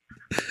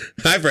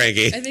 Hi,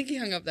 Frankie. I think he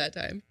hung up that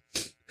time.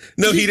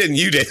 No, he didn't.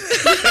 You did.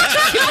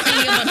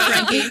 Hanging up on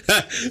Frankie.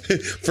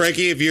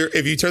 Frankie, if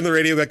you turn the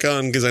radio back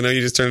on, because I know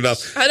you just turned it off.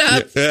 Shut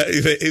up.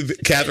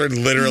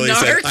 Catherine literally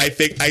said, Narc.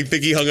 I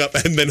think he hung up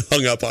and then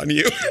hung up on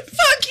you.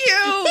 Fuck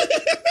you.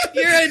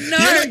 You're a narc.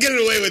 You're not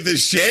getting away with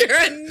this shit. You're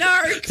a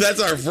narc.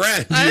 That's our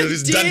friend. I You're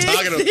just done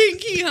talking to him.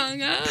 think he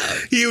hung up.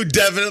 You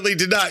definitely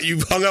did not. You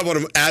hung up on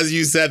him as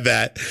you said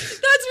that.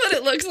 That's what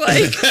it looks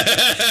like.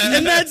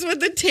 And that's what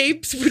the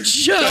tapes would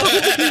show.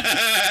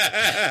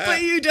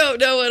 But you don't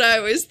know what I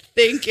was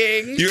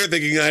thinking. You were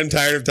thinking, I'm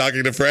tired of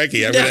talking to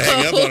Frankie. I'm going to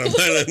hang up on him. I'm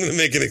going to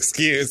make an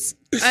excuse.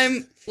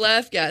 I'm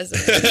laugh gassing.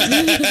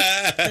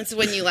 That's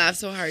when you laugh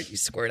so hard you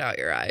squirt out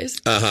your eyes.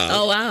 Uh-huh.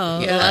 Oh, wow.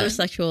 Yeah. A lot of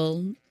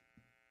sexual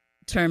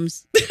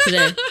terms today.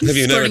 Have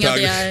you never Squirting out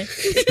talked? the eye.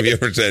 Have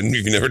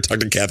you never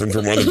talked to Catherine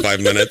for more than 5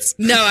 minutes?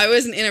 No, I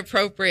wasn't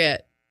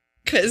inappropriate.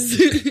 Because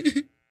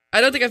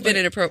I don't think I've been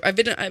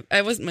inappropriate.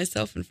 I wasn't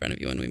myself in front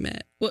of you when we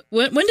met.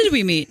 When did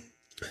we meet?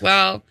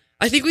 Well,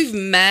 I think we've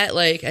met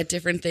like at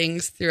different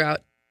things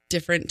throughout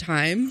different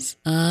times.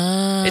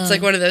 It's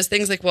like one of those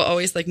things like we'll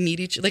always like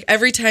meet like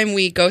every time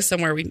we go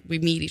somewhere we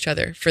meet each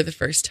other for the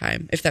first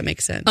time, if that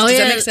makes sense. Does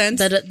that make sense?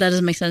 That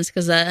doesn't make sense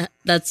because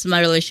that's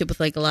my relationship with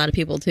like a lot of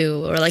people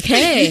too. Or like,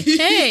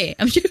 hey,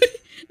 I'm sure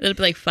it'll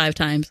be like 5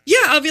 times. Yeah,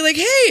 I'll be like,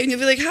 hey, and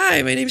you'll be like,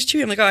 hi, my name's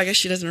Chewy. I'm like, oh, I guess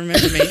she doesn't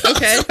remember me.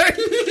 Okay.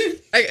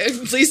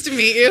 I'm pleased to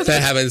meet you.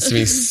 That happens to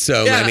me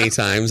so many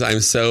times. I'm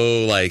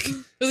so like, I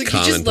was like,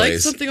 you just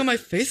liked something on my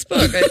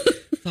Facebook. I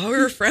thought we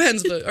were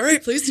friends, but all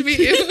right, pleased to meet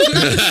you.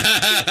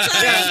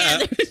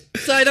 Yeah.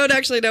 So I don't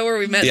actually know where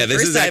we met the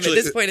first time. At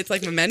this point, it's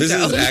like memento. This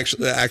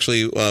is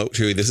actually,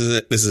 Chewy, this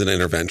is an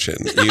intervention.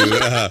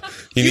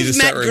 You need to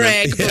start met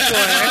Greg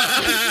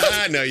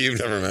before. No, you've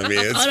never met me.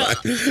 It's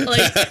fine.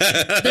 Like,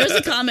 there's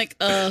a comic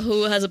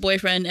who has a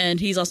boyfriend,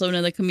 and he's also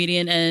another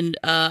comedian. And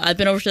I've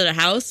been over to their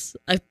house.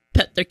 I've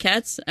pet their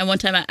cats, and one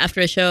time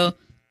after a show,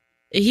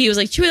 he was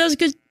like, "Chewy, that was a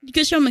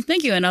good show." I'm like,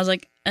 "Thank you." And I was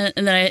like, and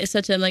then I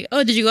said to him like,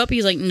 "Oh, did you go up?"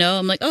 He's like, "No."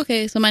 I'm like,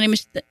 "Okay, so my name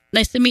is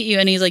nice to meet you."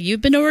 And he's like, "You've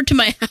been over to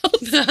my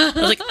house." I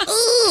was like,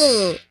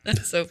 "Oh,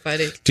 that's so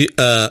funny."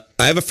 I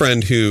have a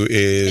friend who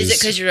is. Is it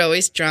because you're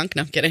always drunk?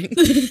 No, I'm kidding.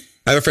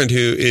 I have a friend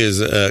who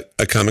is a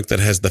comic that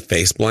has the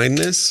face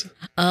blindness.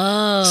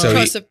 Oh, so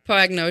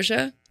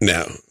prosopagnosia?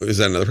 No, is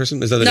that another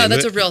person? Is that the name? No,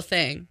 that's of a real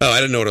thing. Oh,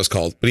 I didn't know what it was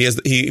called. But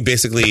he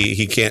basically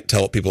can't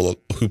tell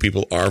who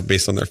people are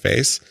based on their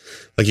face.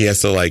 Like he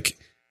has to like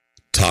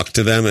talk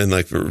to them and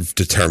like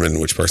determine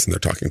which person they're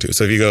talking to.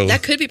 So if you go,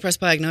 that could be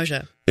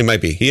prosopagnosia. It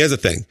might be. He has a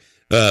thing,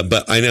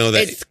 but I know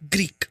that it's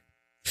Greek.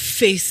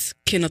 Face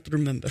cannot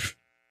remember.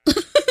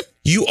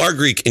 You are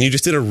Greek, and you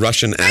just did a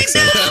Russian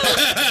accent.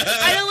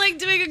 I don't like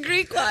doing a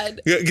Greek one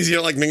because you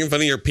don't like making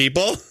fun of your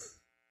people.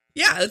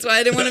 Yeah, that's why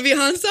I didn't want to be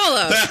Han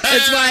Solo.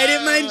 That's why I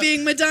didn't mind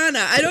being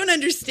Madonna. I don't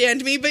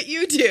understand me, but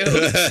you do.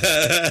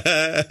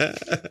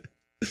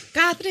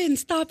 Catherine,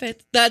 stop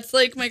it. That's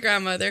like my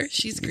grandmother.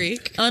 She's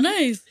Greek. Oh,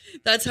 nice.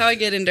 That's how I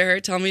get into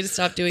her. Tell me to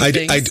stop doing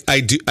things.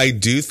 I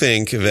do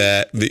think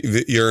that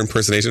your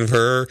impersonation of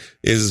her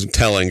is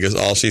telling because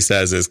all she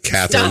says is,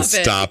 Catherine,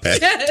 stop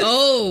it. Yes.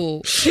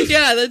 Oh.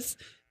 Yeah,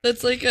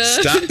 that's like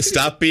a...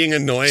 Stop being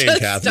annoing,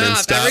 Catherine.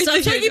 Stop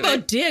talking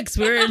about dicks.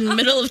 We're in the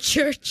middle of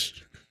church.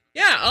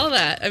 Yeah, all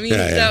that. I mean,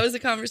 that was a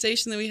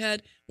conversation that we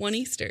had one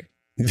Easter.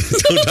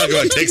 Don't talk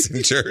about dicks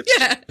in church.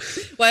 Yeah.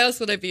 Why else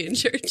would I be in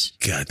church?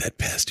 God, that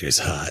pastor's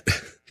hot.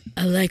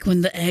 I like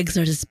when the eggs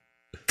are just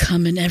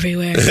coming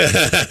everywhere.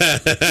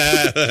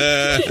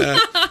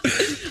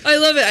 I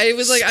love it. I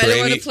was like, I don't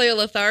want to play a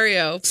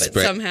Lothario, but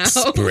somehow.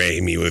 Spray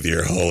me with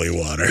your holy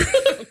water.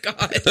 Oh,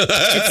 God.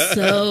 It's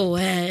so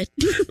wet.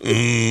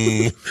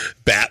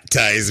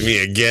 Baptize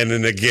me again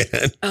and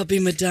again. I'll be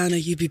Madonna,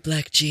 you be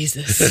Black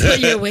Jesus. Put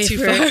your wafer. Too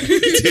far.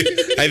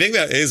 Dude, I think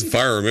that is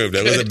far removed.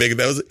 That was a big,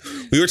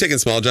 we were taking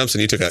small jumps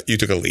and you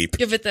took a leap.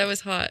 Yeah, but that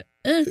was hot.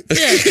 Yeah.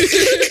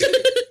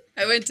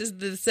 I went to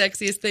the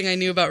sexiest thing I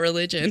knew about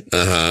religion.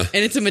 And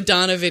it's a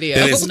Madonna video.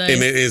 And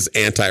it is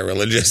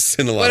anti-religious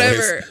in a lot of ways.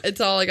 Whatever. It's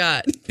all I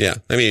got. Yeah.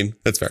 I mean,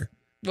 that's fair.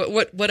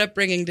 What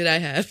upbringing did I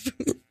have?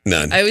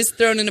 None. I was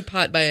thrown in a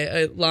pot by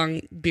a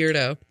long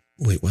beardo.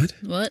 Wait, what?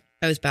 What?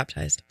 I was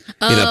baptized. In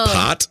a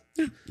pot?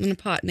 Yeah, in a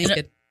pot,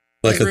 naked.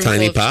 Like a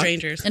tiny pot?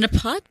 Strangers. In a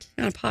pot?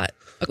 In a pot.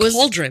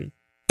 Cauldron.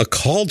 A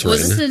cauldron?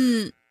 Was this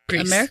in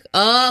Greece. America?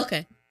 Oh,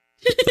 okay.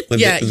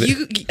 Yeah,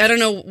 I don't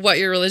know what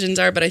your religions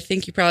are, but I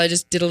think you probably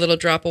just did a little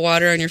drop of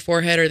water on your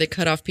forehead or they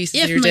cut off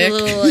pieces of your dick.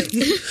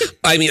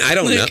 I mean, I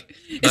don't know.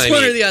 It's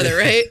one or the other,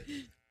 right?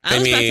 I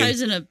was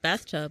baptized in a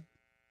bathtub.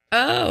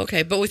 Oh,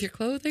 okay. But with your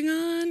clothing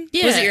on?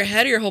 Yeah. Was it your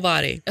head or your whole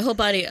body? A whole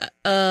body.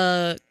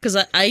 Because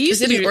I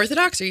used to be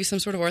Orthodox? Are you some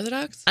sort of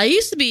Orthodox? I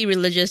used to be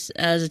religious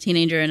as a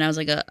teenager, and I was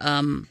like a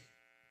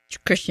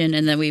Christian,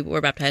 and then we were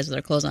baptized with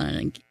our clothes on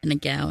and a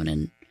gown,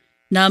 and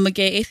now I'm a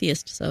gay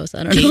atheist. So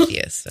I don't know.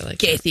 Atheist. I like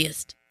gay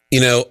atheist. You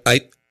know,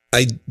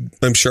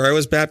 I'm sure I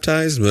was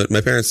baptized, but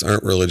my parents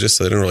aren't religious,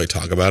 so they don't really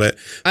talk about it.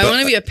 I want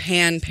to be a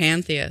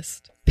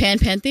pantheist.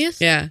 Pantheist?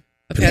 Yeah.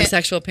 A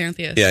pansexual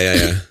pantheist.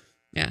 Yeah.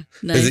 Yeah.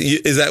 Nice.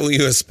 Is that what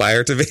you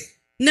aspire to be?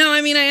 No,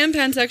 I mean, I am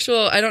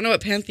pansexual. I don't know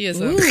what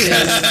pantheism is.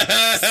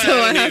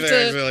 So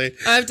I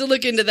have to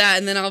look into that,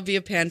 and then I'll be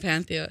a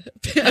pantheist.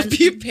 I'll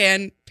be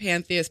a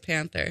pantheist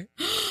panther.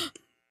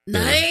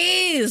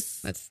 Nice.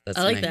 That's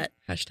I like my that.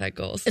 Hashtag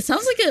goals. It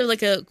sounds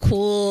like a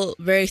cool,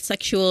 very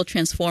sexual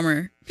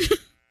transformer.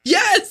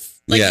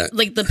 Yes.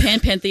 Like the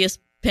pantheist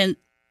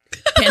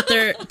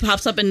panther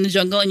pops up in the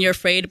jungle, and you're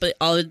afraid, but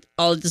all it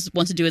just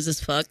wants to do is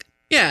just fuck.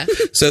 Yeah.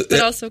 So but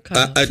also a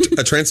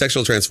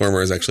transsexual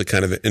transformer is actually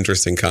kind of an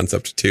interesting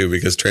concept too,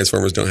 because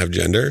transformers don't have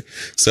gender.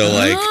 So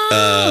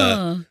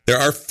there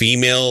are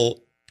female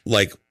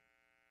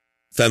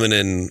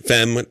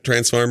femme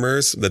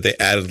transformers that they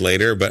added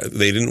later, but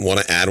they didn't want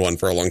to add one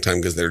for a long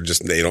time because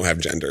they don't have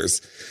genders.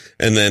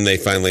 And then they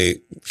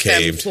finally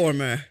caved.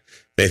 Femformer.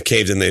 They've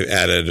caved and they've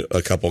added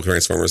a couple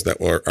transformers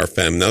that are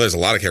femme. Now there's a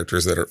lot of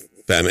characters that are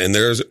them. And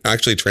there's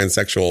actually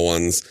transsexual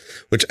ones,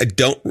 which I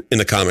don't in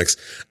the comics,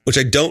 which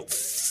I don't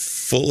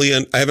fully.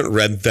 I haven't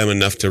read them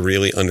enough to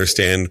really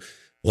understand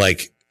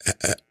like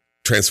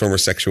Transformer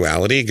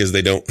sexuality because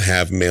they don't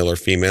have male or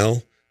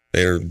female.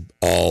 They're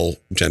all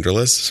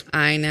genderless.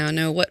 I now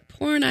know what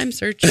porn I'm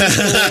searching for.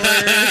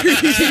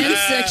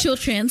 Transsexual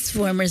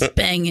Transformers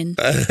banging.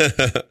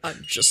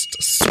 I'm just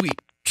a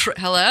sweet.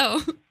 Hello.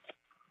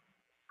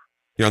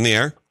 You're on the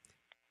air?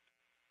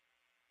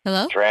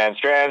 Hello?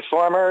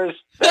 Transformers.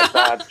 That's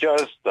not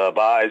just the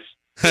boys.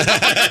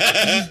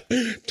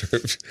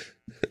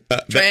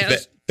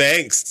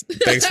 Thanks,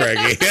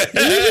 Frankie.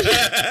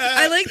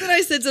 I like that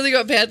I said something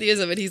about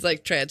pantheism and he's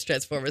like,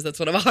 Transformers, that's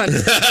what I'm on.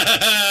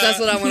 That's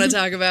what I want to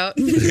talk about.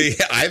 Yeah,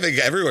 I think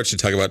everyone should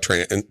talk about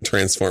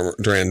Transformers.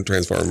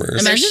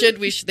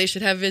 They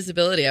should have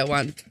visibility. I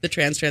want the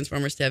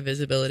Transformers to have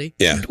visibility.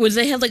 Yeah. Would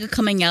they have like a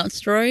coming out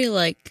story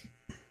like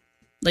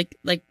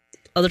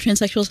other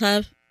transsexuals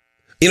have?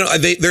 You know,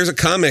 there's a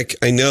comic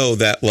I know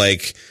that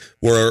like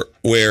where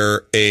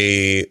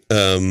a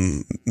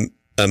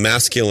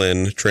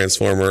masculine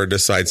transformer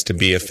decides to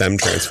be a femme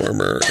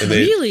transformer. And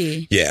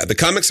Really? Yeah, the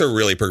comics are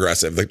really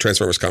progressive. The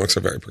Transformers comics are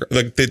very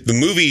progressive. The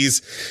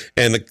movies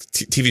and the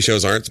TV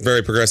shows aren't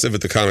very progressive,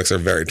 but the comics are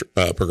very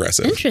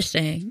progressive.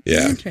 Interesting.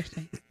 Yeah.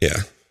 Interesting. Yeah.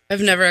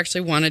 I've never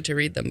actually wanted to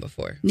read them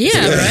before. Yeah,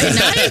 right?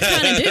 Now I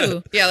kind of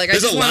do. Yeah, like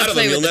There's I just a want lot to of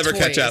play them. with You'll the never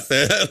toys. catch up.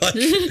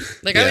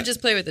 Like Yeah. I would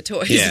just play with the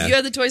toys. Yeah. If you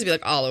had the toys, I'd be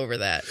like all over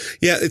that.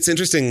 Yeah, it's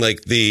interesting.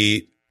 Like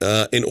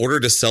in order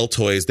to sell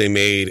toys, they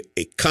made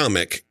a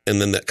comic, and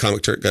then that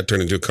comic got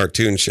turned into a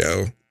cartoon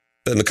show.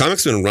 And the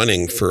comic's been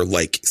running for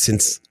like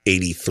since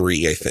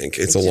 '83, I think.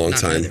 It's a long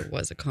time. There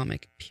was a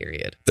comic.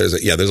 Period. There's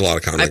a lot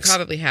of I comics.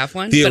 probably have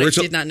one, The but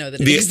original- I did not know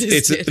that it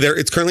existed.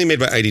 It's currently made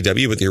by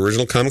IDW, but the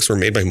original comics were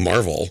made by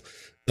Marvel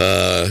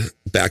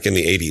back in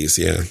the '80s.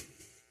 Yeah,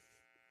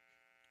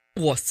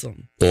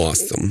 Awesome.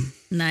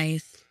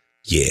 Nice.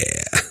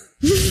 Yeah.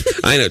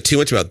 I know too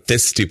much about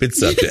this stupid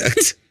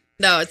subject.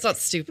 No, it's not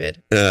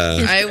stupid.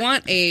 I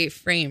want a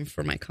frame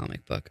for my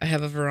comic book. I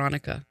have a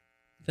Veronica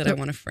that I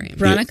want to frame.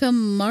 Veronica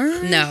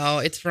Mars? No,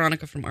 it's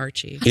Veronica from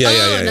Archie.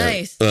 Yeah.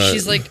 Nice.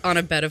 She's like on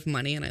a bed of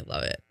money, and I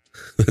love it.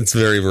 It's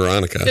very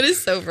Veronica. It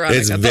is so Veronica.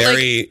 It's but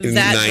very like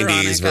that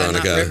 90s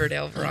Veronica. not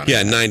Riverdale Veronica.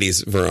 Yeah,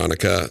 90s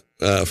Veronica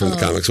from the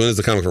comics. When is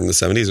the comic from? The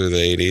 70s or the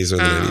 80s or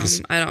the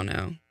 90s? I don't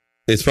know.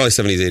 It's probably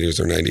 70s, 80s,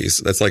 or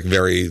 90s. That's like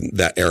very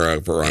that era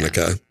of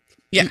Veronica.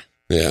 Yeah.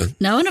 Yeah.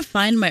 Now I want to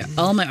find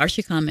all my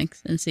Archie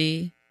comics and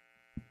see.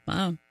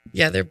 Wow.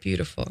 Yeah, they're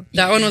beautiful.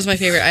 That one was my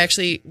favorite. I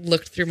actually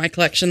looked through my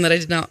collection that I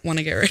did not want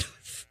to get rid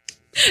of.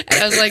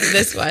 And I was like,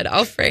 this one.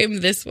 I'll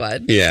frame this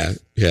one. Yeah.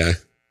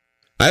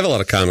 I have a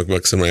lot of comic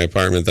books in my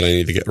apartment that I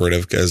need to get rid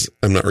of because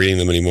I'm not reading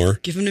them anymore.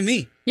 Give them to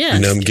me. Yeah.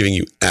 No, I'm giving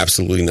you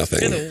absolutely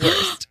nothing. They're the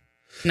worst.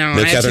 No,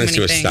 No, I have Catherine too needs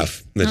to many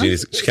do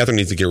things. stuff. Catherine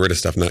needs to get rid of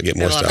stuff, not get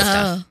more I love stuff.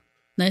 stuff. Oh,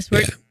 nice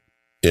work.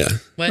 Yeah.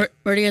 What?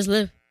 Where do you guys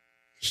live?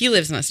 He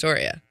lives in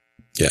Astoria.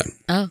 Yeah.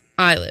 Oh,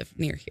 I live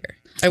near here.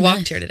 I walked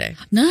Nice. here today.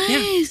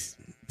 nice.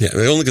 Yeah.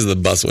 Only because the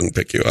bus wouldn't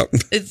pick you up.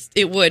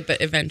 It would,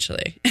 but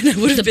eventually. And I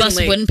would have The been bus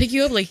late. wouldn't pick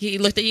you up. Like he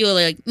looked at you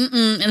like,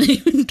 and then he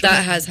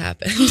That has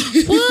happened.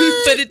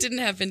 What? But it didn't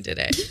happen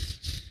today.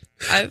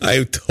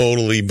 I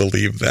totally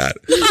believe that.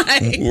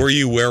 Were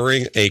you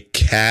wearing a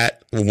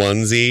cat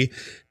onesie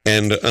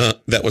and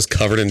that was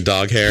covered in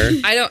dog hair?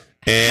 I don't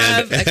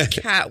And- have a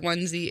cat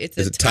onesie. It's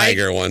It's a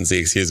tiger onesie,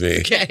 excuse me.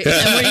 Okay.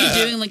 And were you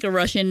doing like a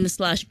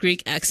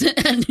Russian/Greek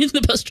accent and he's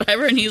the bus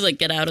driver and he's like,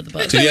 get out of the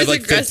bus. Did you I have was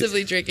like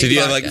aggressively drinking Did you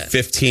have vodka. like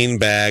 15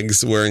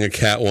 bags wearing a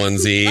cat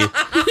onesie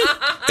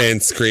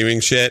and screaming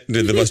shit?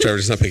 Did the bus driver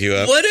just not pick you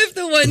up? What if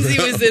the onesie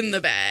was in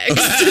the bag? Does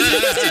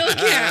it still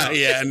count?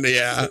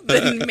 Yeah.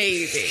 Then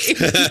maybe.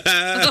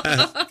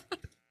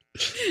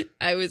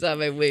 I was on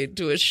my way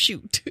to a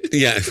shoot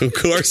Yeah, of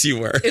course you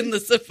were. in the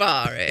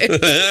safari.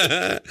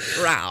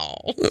 Row.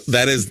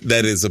 That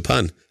is a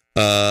pun.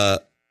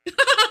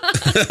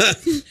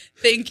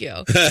 Thank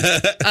you.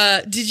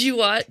 Did you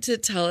want to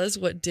tell us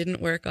what didn't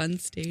work on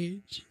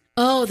stage?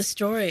 Oh, the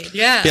story.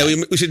 Yeah.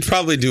 Yeah, we should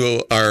probably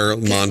do our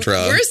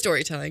mantra, We're a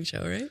storytelling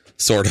show, right?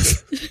 sort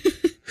of.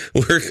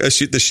 We're a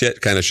shoot the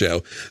shit kind of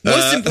show.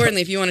 Most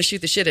importantly, if you want to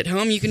shoot the shit at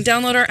home, you can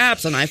download our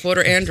apps on iPhone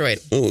or Android.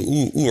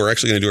 We're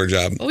actually going to do our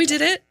job. Oh, we did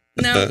it?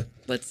 No.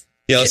 Let's.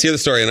 Yeah, let's hear the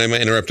story, and I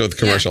might interrupt with the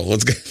commercial.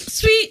 Let's go.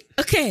 Sweet.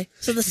 Okay.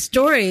 So the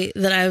story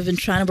that I've been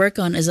trying to work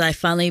on is I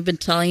finally been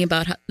telling you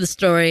about the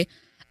story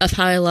of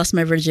how I lost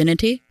my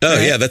virginity. Oh,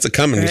 right? yeah, that's a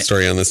common Right.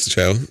 story on this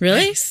show.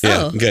 Really? Nice.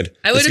 Yeah, Oh. good.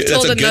 I would That's have good.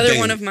 told That's a good another thing.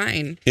 one of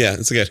mine. Yeah,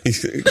 it's good. How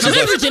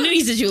many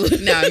virginities did you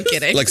lose? No, I'm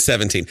kidding. Like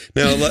 17.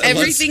 No,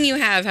 Everything you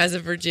have has a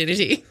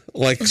virginity.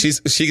 like she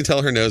can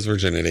tell her nose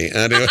virginity.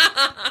 I do.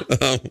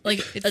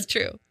 Like It's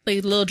true.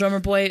 like little drummer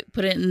boy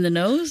put it in the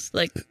nose.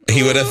 Like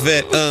He would have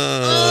fit. Probably.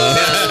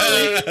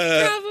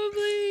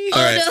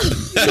 All right. no.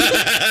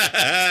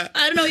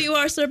 I don't know who you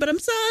are, sir, but I'm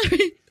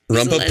sorry.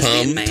 Rumpa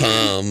lesbian pum man.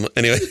 pum.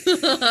 Anyway,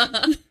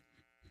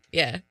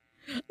 Yeah.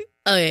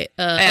 Okay.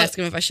 I asked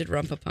him if I should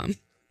rump a pum.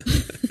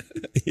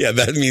 Yeah,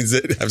 that means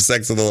have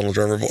sex with a little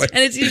drummer boy.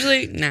 And it's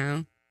usually,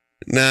 no.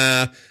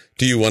 Nah.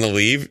 Do you want to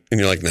leave? And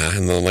you're like, nah.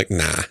 And then I'm like,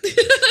 nah.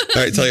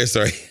 All right, tell your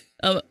story.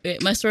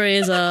 My story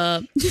is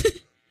so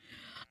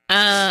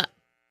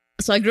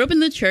I grew up in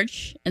the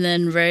church and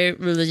then very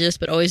religious,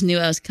 but always knew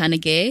I was kind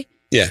of gay.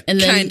 Yeah. And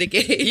then, Kind of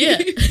gay. Yeah.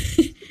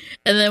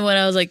 And then when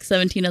I was like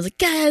 17, I was like,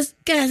 guys,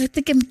 I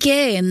think I'm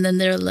gay. And then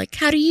they're like,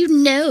 how do you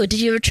know? Did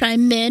you ever try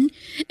men?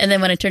 And then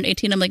when I turned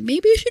 18, I'm like,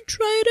 maybe I should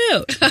try it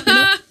out. You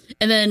know?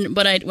 And then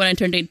when I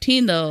turned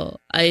 18, though,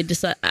 I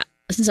decided,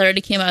 since I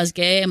already came out as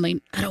gay, I'm like,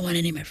 I don't want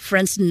any of my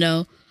friends to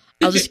know.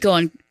 I'll just go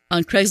on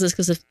Craigslist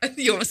because if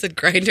You almost said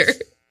Grinder.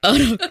 I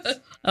went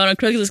on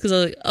Craigslist because I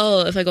was like,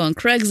 oh, if I go on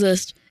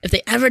Craigslist, if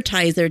they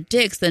advertise their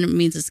dicks, then it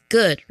means it's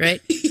good,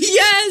 right?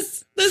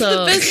 Yes. That's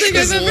So- the best thing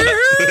I've ever heard.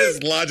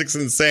 This logic's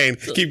insane.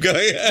 Keep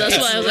going. That's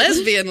why I was like,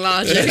 Lesbian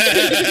logic.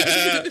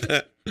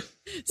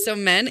 So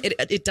men,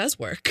 it does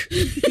work.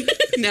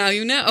 Now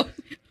you know.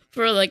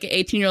 for like an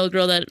 18-year-old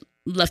girl that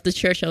left the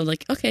church, I was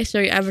like, okay, so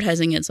you're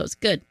advertising it, so it's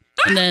good.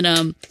 And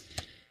then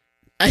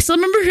I still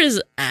remember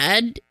his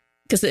ad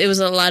because it was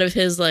a lot of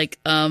his like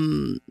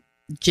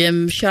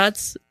gym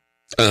shots.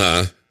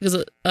 Because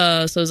so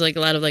it was like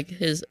a lot of like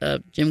his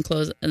gym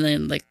clothes and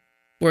then like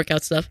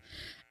workout stuff.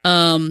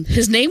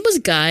 His name was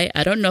Guy.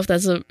 I don't know if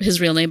that's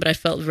his real name, but I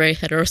felt very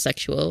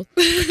heterosexual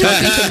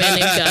talking to a man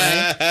named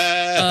Guy.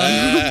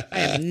 I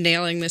am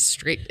nailing this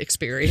straight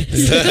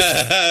experience.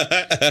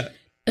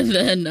 And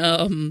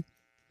then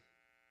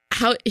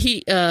how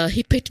he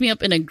picked me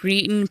up in a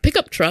green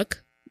pickup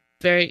truck.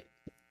 Very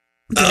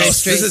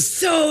straight. This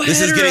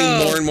is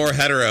getting more and more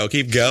hetero.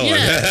 Keep going.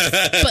 Yeah.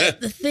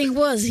 But the thing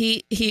was,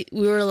 we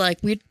were like,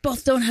 we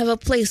both don't have a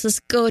place. Let's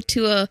go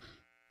to a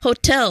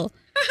hotel.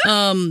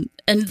 And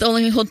the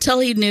only hotel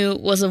he knew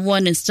was the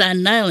one in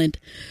Staten Island.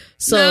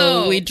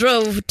 So we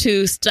drove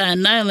to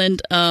Staten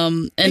Island.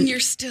 And you're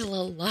still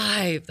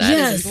alive.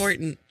 That is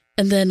important.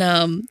 And then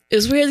it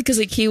was weird because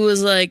like he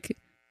was like,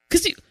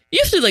 because you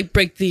have to like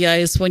break the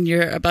ice when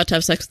you're about to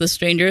have sex with a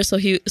stranger. So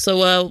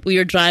while we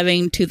were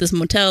driving to this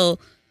motel,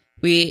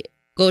 we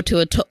go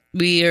to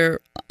we are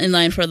in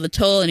line for the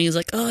toll, and he's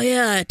like, "Oh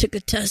yeah, I took a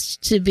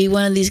test to be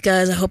one of these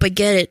guys. I hope I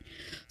get it."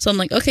 So I'm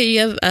like, "Okay, you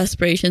have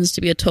aspirations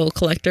to be a toll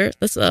collector.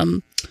 That's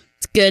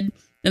it's good."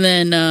 And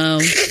then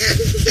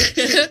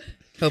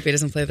hope he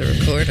doesn't play the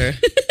recorder.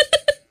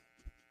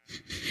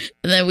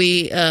 And then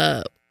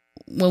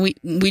when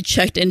we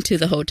checked into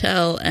the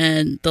hotel,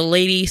 and the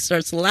lady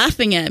starts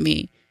laughing at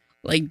me,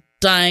 like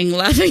dying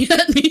laughing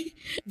at me.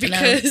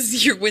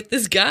 Because you're with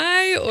this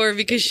guy, or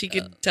because she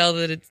could tell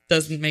that it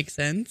doesn't make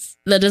sense?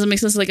 That doesn't make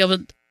sense. Like I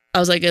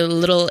was like a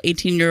little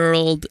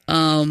 18-year-old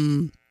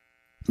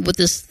with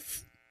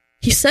this.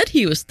 He said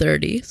he was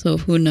 30, so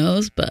who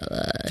knows? But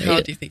How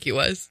old do you think he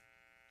was?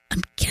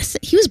 I'm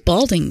guessing he was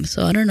balding,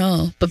 so I don't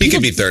know. But He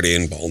could be 30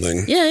 and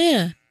balding.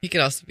 Yeah. He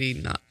could also be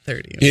not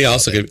 30. He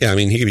also could. Yeah, I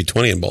mean, he could be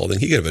 20 and balding.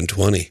 He could have been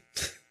 20.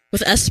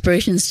 With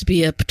aspirations to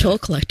be a patrol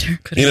collector.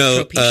 Could You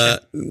have know,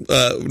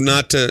 alopecia.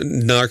 not to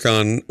narc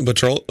on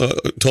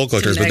toll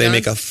collectors, but they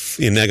nag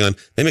make on?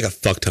 they make a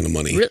fuck ton of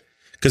money Really?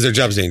 because their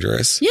job's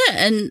dangerous. Yeah,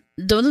 and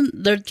don't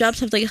their jobs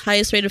have like the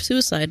highest rate of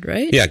suicide,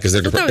 right? Yeah, because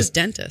I thought that was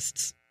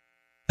dentists.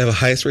 they have a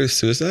highest rate of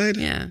suicide.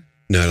 Yeah.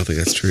 No, I don't think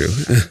that's true.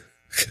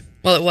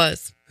 Well, it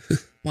was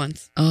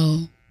once.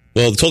 Oh.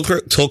 Well,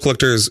 the toll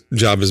collector's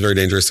job is very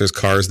dangerous. There's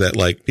cars that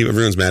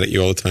everyone's mad at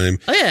you all the time,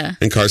 Oh yeah.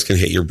 and cars can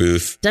hit your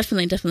booth.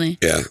 Definitely.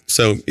 Yeah,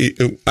 so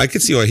I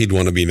could see why he'd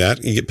want to be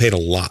that. You get paid a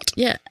lot.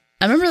 Yeah.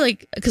 I remember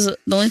because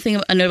the only thing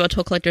I know about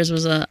toll collectors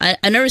was I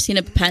never seen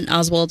it. Patton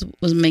Oswalt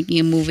was making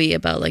a movie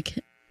about like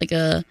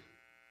a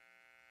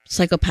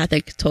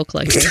psychopathic toll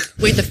collector.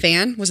 Wait, The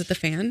Fan? Was it The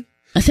Fan?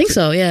 I think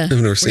so. Yeah. I've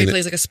never Where he seen it.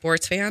 plays like a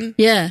sports fan?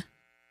 Yeah.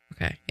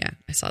 Okay, yeah,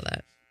 I saw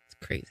that. It's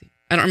crazy.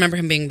 I don't remember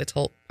him being the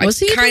toll. Was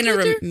he a toll kind of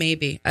collector?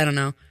 maybe. I don't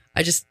know.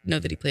 I just know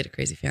that he played a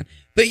crazy fan.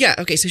 But yeah,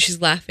 okay, so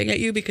she's laughing at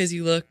you because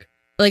you look...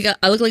 Like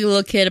I look like a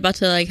little kid about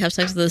to like have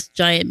sex with this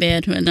giant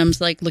man, and I'm just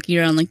like looking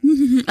around like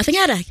I think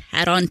I had a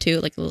hat on too,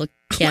 like a little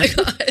cap.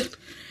 Oh my God.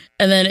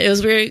 And then it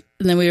was weird.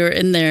 And then we were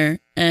in there,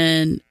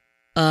 and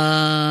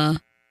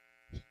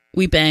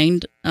we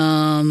banged.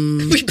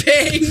 We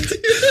banged.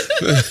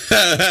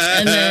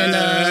 And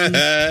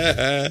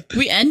then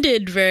we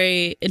ended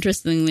very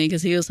interestingly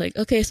because he was like,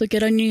 "Okay, so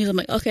get on your knees." I'm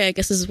like, "Okay, I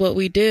guess this is what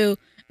we do."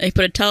 And he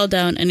put a towel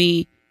down and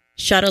he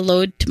shot a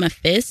load to my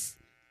face.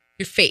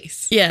 Your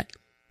face. Yeah.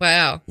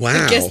 Wow.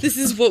 Wow. I guess this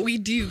is what we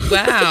do.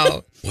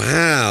 Wow.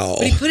 Wow.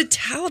 But he put a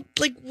towel,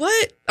 like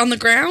what? On the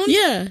ground?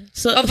 Yeah.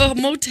 So Of a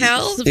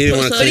motel? He didn't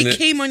want to But clean he it.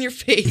 came on your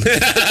face.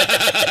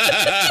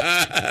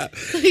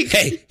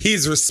 Hey,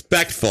 he's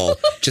respectful,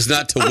 just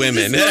not to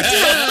women.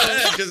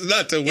 Just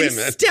not to In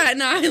women.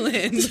 Staten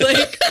Island.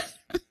 Like,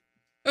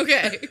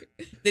 okay.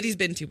 That he's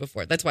been to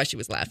before. That's why she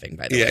was laughing,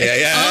 by the way.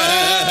 Yeah.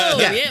 Oh,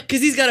 Yeah, yeah.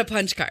 because he's got a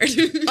punch card.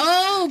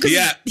 Oh, because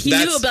Yeah, he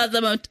that's- knew about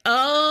them.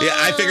 Oh, Yeah,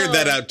 I figured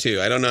that out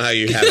too. I don't know how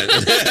you haven't.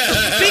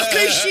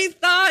 Because she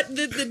thought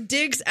the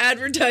dicks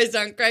advertised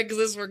on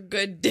Craigslist were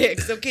good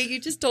dicks. Okay, you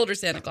just told her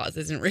Santa Claus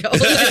isn't real.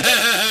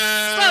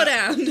 Slow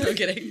down. No, I'm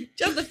kidding.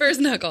 Just the first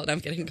knuckle. No,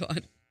 I'm kidding. Go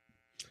on.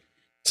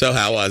 So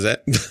how was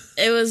it?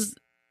 It was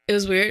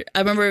weird. I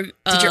remember.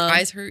 Did your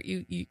eyes hurt?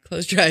 You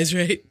closed your eyes,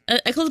 right?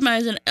 I closed my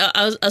eyes and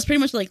I was pretty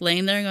much like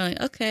laying there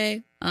going,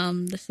 okay,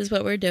 this is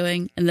what we're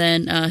doing. And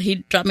then he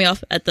dropped me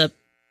off at the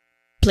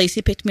place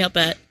he picked me up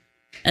at.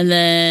 And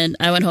then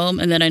I went home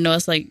and then I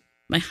noticed like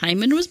my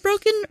hymen was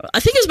broken. I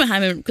think it was my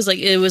hymen because like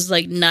it was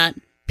like not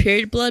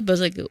period blood, but it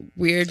was like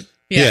weird.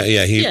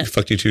 Yeah. He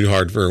fucked you too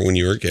hard for when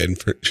you were a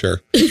kid, for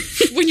sure.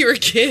 When you were a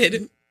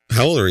kid.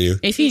 How old were you?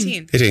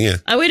 18. 18, yeah.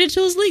 I waited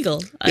till it was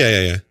legal.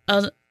 Yeah.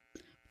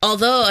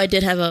 Although I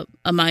did have a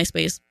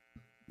MySpace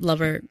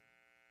lover.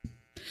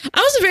 I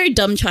was a very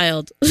dumb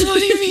child. What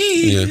do you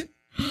mean?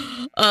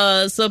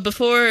 Yeah. So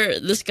before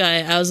this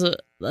guy, I was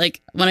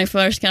like, when I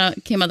first came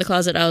out of the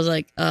closet, I was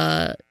like,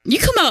 you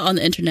come out on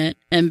the internet.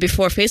 And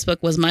before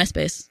Facebook was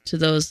MySpace to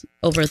those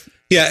over.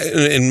 Yeah,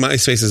 and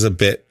MySpace is a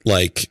bit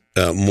like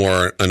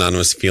more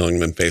anonymous feeling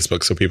than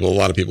Facebook. So a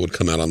lot of people would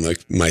come out on like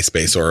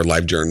MySpace or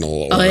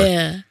LiveJournal. Oh,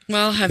 yeah.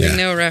 Well, having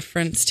no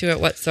reference to it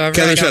whatsoever,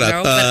 Kevin, I don't shut know.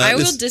 up. But I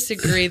will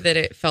disagree that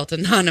it felt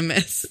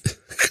anonymous.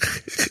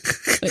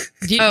 Wait,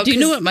 do you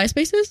know what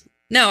MySpace is?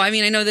 No, I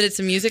mean, I know that it's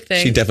a music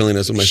thing. She definitely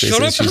knows what MySpace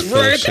Shut is. up, She's full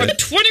of Rick. shit. I'm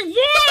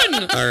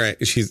 21. All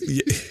right, she's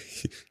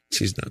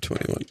not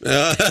 21.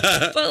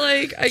 But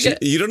like,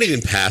 You don't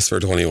even pass for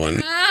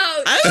 21.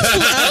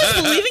 I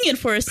was believing it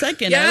for a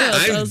second. Yeah.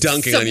 I'm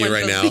dunking on you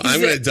right now.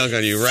 I'm going to dunk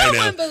on you right now.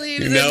 Someone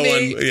believes in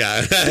me.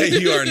 Yeah,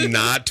 you are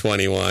not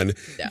 21. No.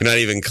 You're not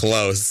even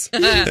close.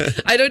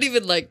 I don't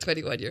even like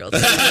 21-year-olds.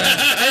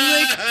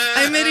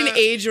 I'm at an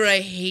age where I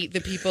hate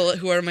the people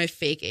who are my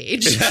fake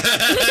age. It's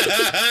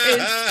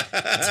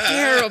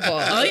terrible.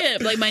 Oh yeah,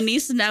 like my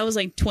niece now is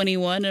like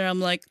 21, and I'm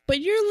like, but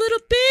you're a little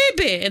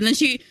baby. And then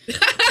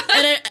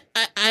and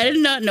I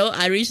did not know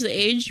I reached the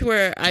age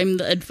where I'm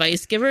the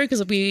advice giver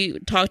because we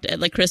talked at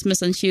like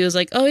Christmas, and she was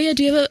like, oh yeah,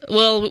 do you have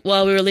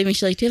while we were leaving,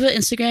 she's like, do you have an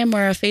Instagram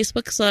or a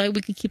Facebook so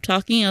we could keep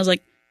talking? And I was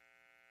like,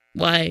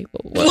 why?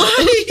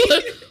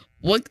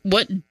 What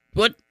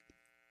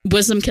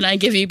wisdom can I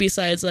give you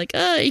besides like,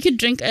 you could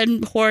drink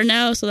and whore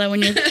now so that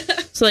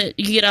so that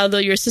you get out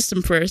of your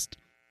system first.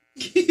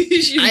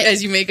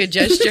 As you make a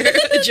gesture,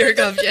 a jerk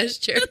off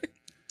gesture.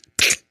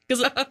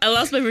 Because I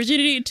lost my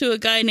virginity to a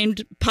guy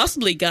named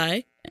possibly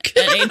Guy at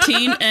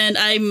 18,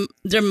 and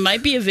there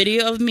might be a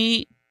video of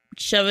me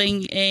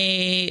shoving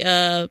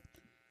a.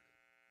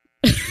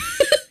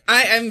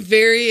 I am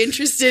very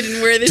interested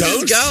in where this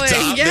is going.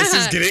 Stop. Yeah. This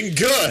is getting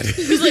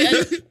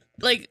good.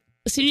 Like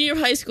senior year of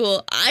high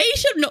school, I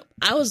should know.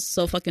 I was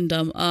so fucking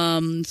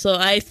dumb. So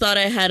I thought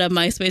I had a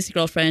MySpace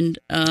girlfriend.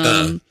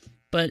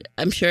 But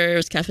I'm sure it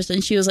was catfish.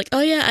 And she was like,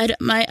 "Oh yeah, I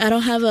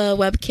don't have a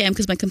webcam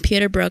because my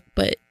computer broke,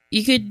 but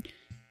you could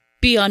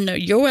be on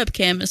your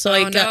webcam." So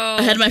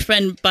I had my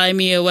friend buy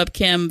me a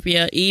webcam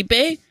via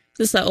eBay.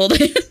 This is how old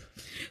I am.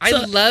 I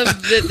love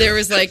that there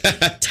was like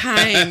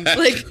time.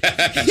 Like,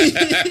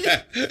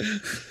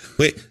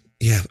 wait,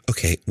 yeah,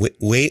 okay.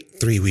 Wait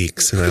 3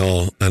 weeks,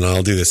 and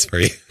I'll do this for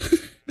you.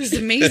 This is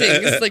amazing.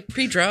 This is like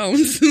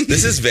pre-drones.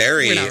 This is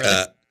very. Really.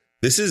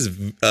 This is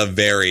a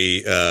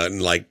very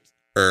like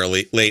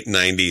late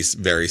 90s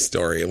very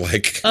story.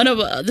 Like, oh no,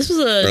 but this was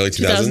early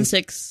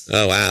 2006.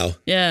 Oh wow.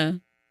 Yeah.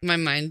 My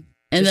mind.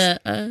 And yeah.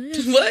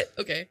 What?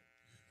 Okay.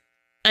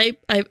 I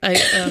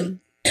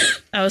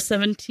was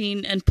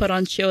 17 and put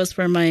on shows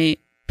for my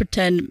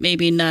pretend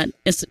maybe not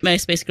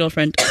MySpace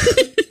girlfriend.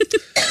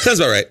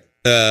 Sounds about right.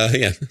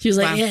 Yeah. She was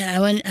like, "Yeah,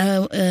 I went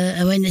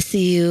to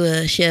see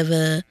you shove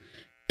a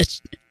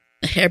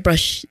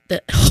hairbrush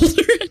that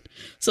holder."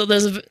 So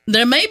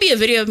there might be a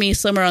video of me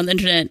somewhere on the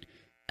internet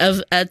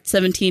at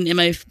 17 in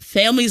my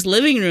family's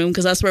living room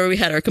because that's where we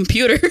had our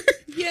computer.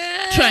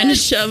 Yeah. Trying to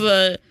shove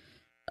a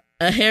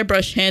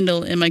hairbrush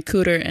handle in my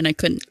cooter, and I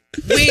couldn't.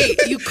 Wait,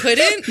 you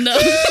couldn't? No.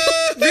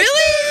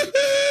 Really?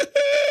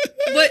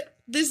 What?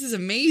 This is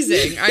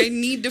amazing. I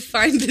need to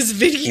find this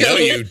video. No,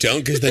 you don't,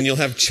 because then you'll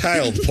have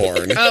child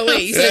porn. Oh,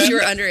 wait, you said you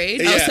were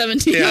underage? I was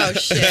 17. Yeah. Oh,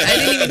 shit. I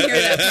didn't even hear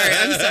that part.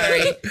 I'm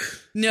sorry.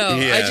 No,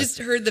 I just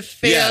heard the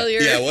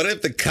failure. Yeah, what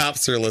if the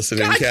cops are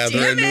listening, God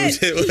Catherine? Damn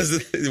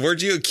it.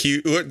 Weren't you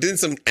accused? Didn't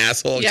some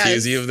asshole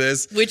accuse you of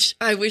this? Which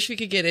I wish we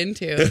could get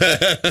into,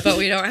 but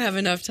we don't have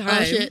enough time.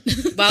 Oh, shit.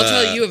 But I'll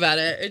tell you about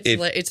it.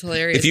 It's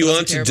hilarious. If you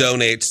want to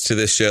donate to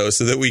this show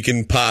so that we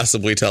can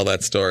possibly tell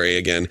that story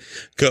again,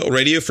 go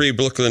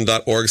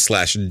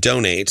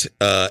radiofreebrooklyn.org/donate,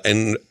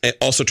 and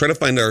also try to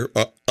find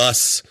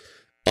us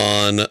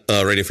on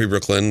Radio Free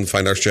Brooklyn,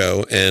 find our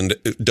show and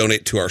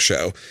donate to our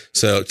show.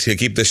 So to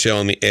keep this show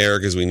on the air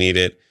because we need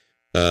it.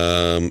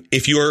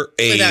 If you are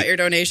without your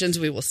donations,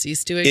 we will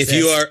cease to exist.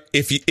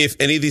 If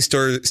any of these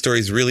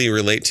stories really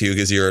relate to you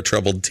because you're a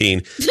troubled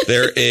teen,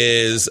 there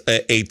is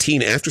a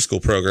teen after school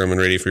program in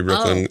Radio Free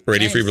Brooklyn,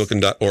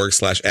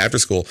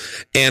 radiofreebrooklyn.org/afterschool.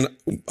 And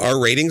our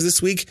ratings this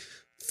week,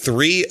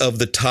 3 of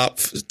the top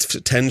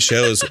 10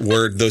 shows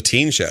were the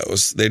teen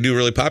shows. They do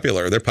really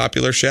popular. They're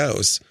popular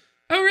shows.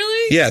 Oh,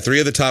 really? Yeah, 3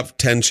 of the top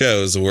 10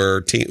 shows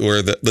were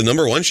the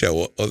number 1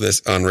 show of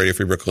this on Radio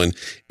Free Brooklyn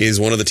is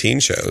one of the teen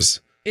shows.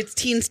 It's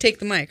Teens Take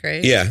the Mic,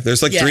 right? Yeah,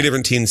 there's like 3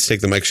 different Teens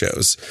Take the Mic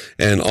shows,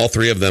 and all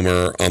 3 of them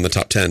are on the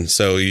top 10.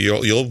 So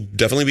you'll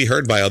definitely be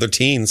heard by other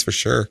teens for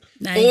sure.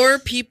 Nice. Or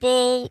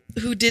people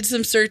who did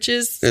some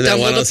searches,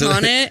 stumbled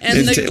upon it, and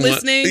the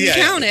listening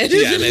counted.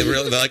 Yeah, and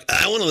they're like,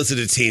 I want to listen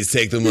to Teens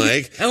Take the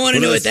Mic. I want to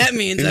know what that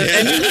means. Because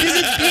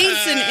it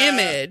paints an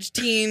image.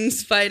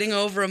 Teens fighting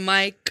over a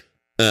mic.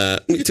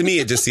 To me,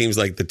 it just seems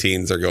like the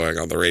teens are going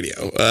on the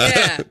radio.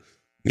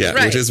 Yeah,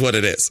 right. Which is what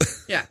it is.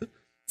 Yeah.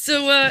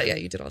 So,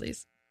 you did all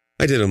these.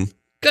 I did them.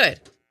 Good.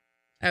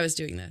 I was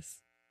doing this.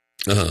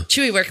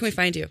 Chewy, where can we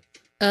find you?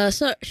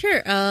 Sure.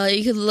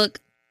 You can look.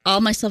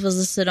 All my stuff is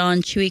listed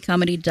on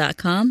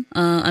chewycomedy.com.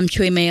 I'm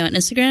Chewy May on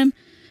Instagram,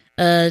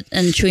 and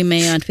Chewy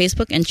May on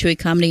Facebook, and Chewy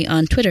Comedy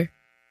on Twitter.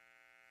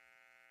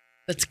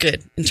 That's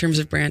good in terms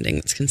of branding.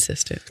 It's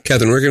consistent.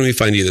 Catherine, where can we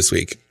find you this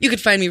week? You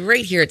could find me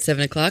right here at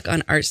 7 o'clock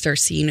on Art Star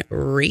Scene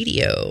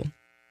Radio.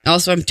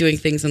 Also, I'm doing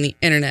things on the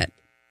internet,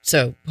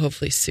 so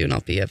hopefully soon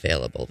I'll be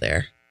available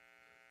there.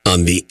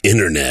 On the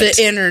internet.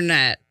 The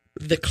internet.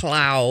 The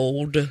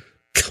cloud. Oh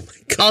my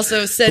God.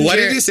 Also, Why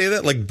did you say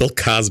that like Bill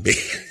Cosby?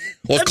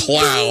 What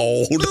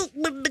cloud?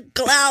 The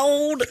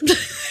cloud.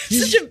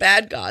 Such a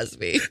bad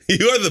Cosby.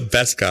 You are the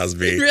best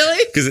Cosby.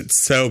 Really? Because it's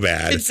so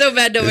bad. It's so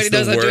bad nobody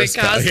knows I'm doing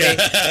Cosby.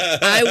 Yeah.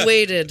 I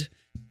waited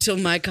till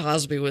my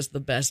Cosby was the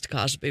best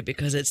Cosby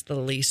because it's the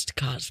least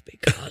Cosby.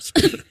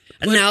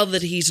 And now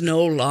that he's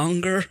no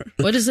longer.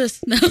 What is this?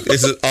 No.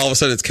 All of a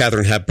sudden it's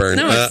Katharine Hepburn.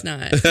 No, it's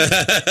not.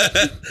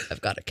 I've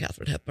got a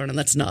Katharine Hepburn, and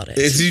that's not it.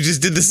 You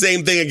just did the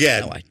same thing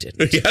again. No, I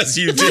didn't. Yes,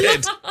 you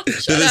did. To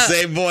the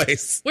same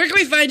voice. Where can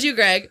we find you,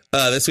 Greg?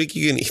 This week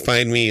you can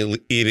find me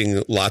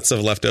eating lots of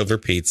leftover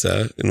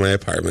pizza in my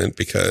apartment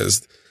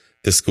because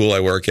the school I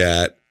work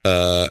at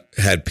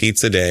had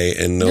pizza day,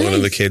 and no one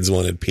of the kids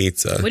wanted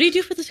pizza. What do you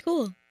do for the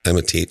school? I'm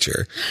a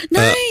teacher.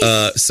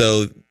 Nice.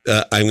 So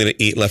I'm going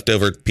to eat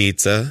leftover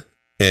pizza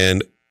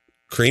and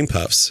cream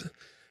puffs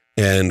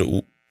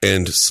and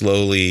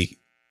slowly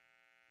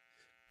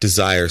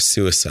desire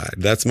suicide.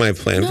 That's my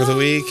plan for the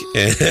week.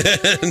 And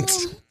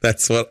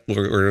that's what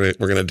we're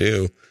going to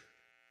do.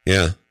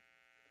 Yeah.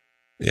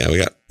 Yeah.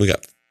 We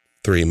got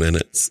 3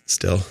 minutes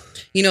still.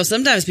 You know,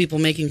 sometimes people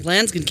making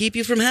plans can keep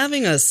you from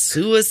having a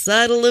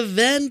suicidal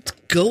event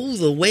go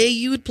the way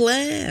you'd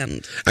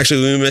planned.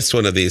 Actually, we missed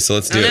one of these, so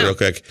let's do it real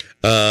quick.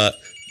 We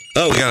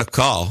got a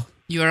call.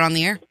 You are on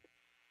the air.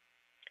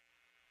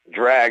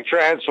 Drag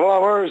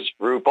Transformers,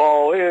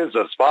 RuPaul is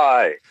a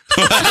spy.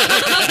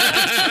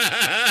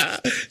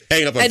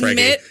 Hang up on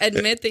Frankie.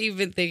 Admit that you've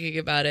been thinking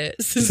about it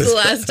since the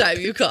last time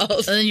you called.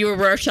 And then you were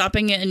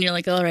workshopping it, and you're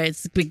like, all right,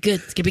 it's going to be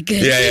good. It's going to be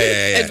good.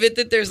 Yeah. Admit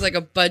that there's like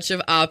a bunch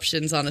of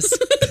options on a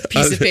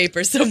piece of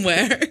paper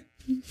somewhere.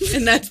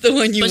 And that's the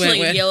one you went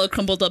with. Yellow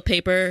crumpled up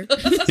paper.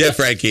 Yeah,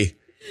 Frankie.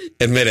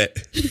 Admit it.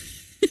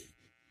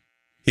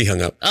 He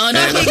hung up. Oh,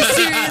 no.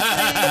 Seriously.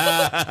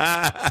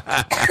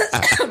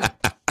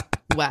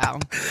 Wow.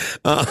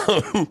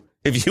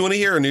 If you want to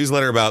hear a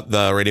newsletter about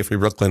the Radio Free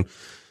Brooklyn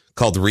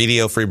called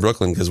Radio Free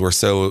Brooklyn, because we're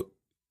so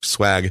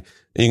swag,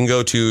 you can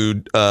go to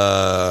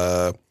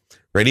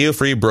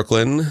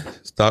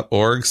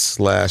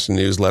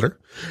radiofreebrooklyn.org/newsletter.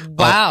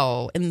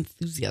 Wow.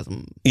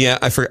 Enthusiasm. Yeah,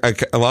 I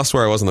lost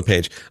where I was on the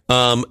page.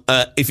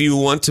 If you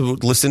want to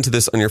listen to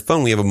this on your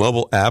phone, we have a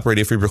mobile app,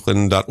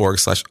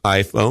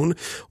 radiofreebrooklyn.org/iPhone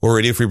or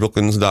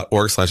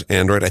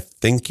radiofreebrooklyn.org/Android. I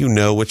think you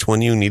know which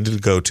one you need to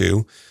go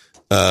to.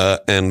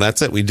 And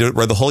that's it. We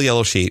read the whole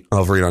yellow sheet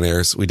of Read on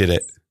Airs. We did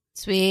it.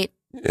 Sweet.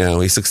 Yeah,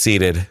 we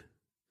succeeded.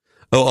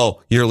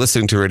 Oh, you're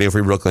listening to Radio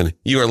Free Brooklyn.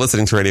 You are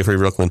listening to Radio Free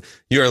Brooklyn.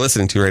 You are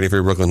listening to Radio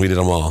Free Brooklyn. We did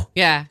them all.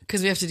 Yeah,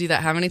 because we have to do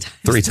that how many times?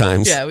 3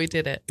 times. Yeah, we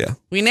did it. Yeah.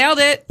 We nailed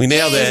it. It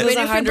was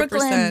Radio Free 100%.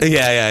 Brooklyn.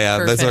 Yeah.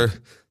 Perfect. Those are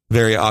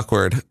very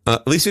awkward.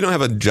 At least we don't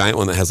have a giant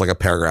one that has like a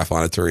paragraph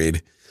on it to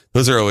read.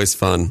 Those are always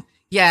fun.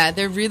 Yeah,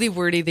 they're really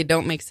wordy. They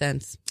don't make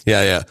sense.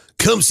 Yeah.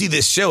 Come see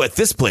this show at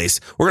this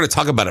place. We're going to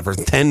talk about it for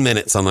 10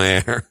 minutes on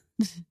the air.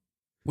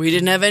 We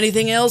didn't have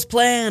anything else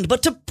planned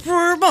but to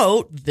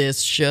promote this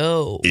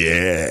show.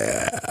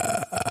 Yeah.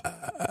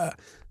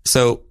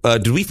 So,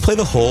 did we play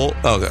the whole?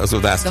 Oh, I was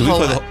going to ask. Did we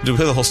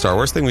play the whole Star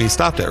Wars thing? We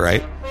stopped it,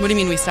 right? What do you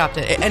mean we stopped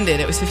it? It ended.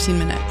 It was 15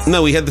 minutes.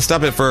 No, we had to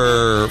stop it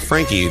for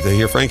Frankie to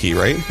hear Frankie,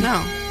 right?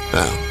 No.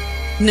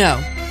 Oh.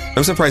 No.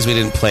 I'm surprised we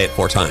didn't play it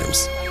 4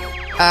 times.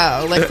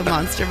 Oh, like the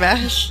Monster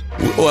Mash?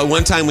 Well,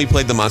 one time we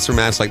played the Monster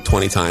Mash like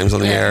 20 times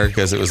on the air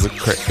because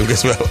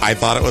because I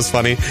thought it was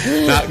funny,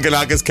 not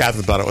because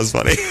Catherine thought it was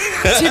funny.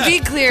 To be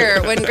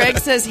clear, when Greg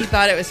says he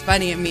thought it was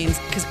funny, it means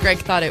because Greg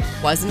thought it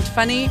wasn't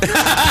funny,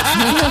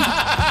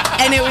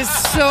 and it was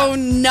so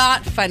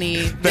not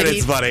funny that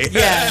it's funny.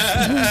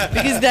 Yeah,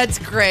 because that's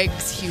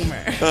Greg's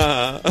humor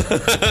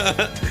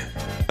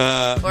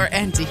or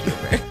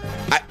anti-humor.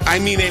 I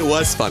mean, it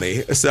was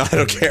funny, so I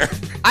don't care.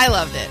 I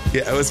loved it.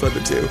 Yeah, it was fun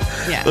too.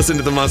 Yeah. Listen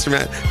to the Monster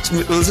Mash.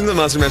 Listen to the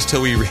Monster Mash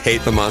till we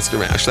hate the Monster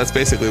Mash. That's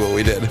basically what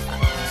we did.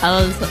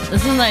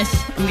 This is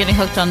nice. I'm getting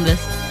hooked on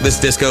this. This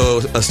Disco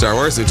Star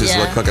Wars, which is Yeah.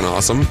 like fucking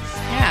awesome.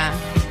 Yeah.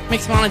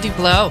 Makes me want to do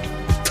blow.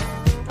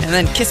 And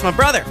then kiss my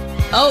brother.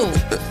 Oh.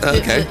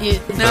 Okay.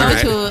 No. All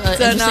right. Is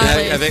that not,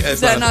 I think is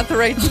that not the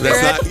right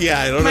spirit? That's not. Yeah,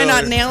 I don't know. Am I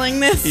not nailing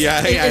this?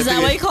 Yeah. Is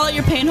that why you call it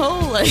your pain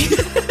hole? Like,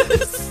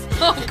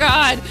 Oh,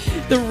 God.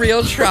 The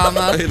real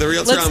trauma. The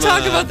real Let's trauma.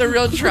 talk about the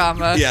real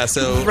trauma. Yeah.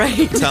 So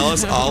Right. tell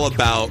us all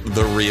about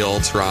the real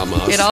trauma. It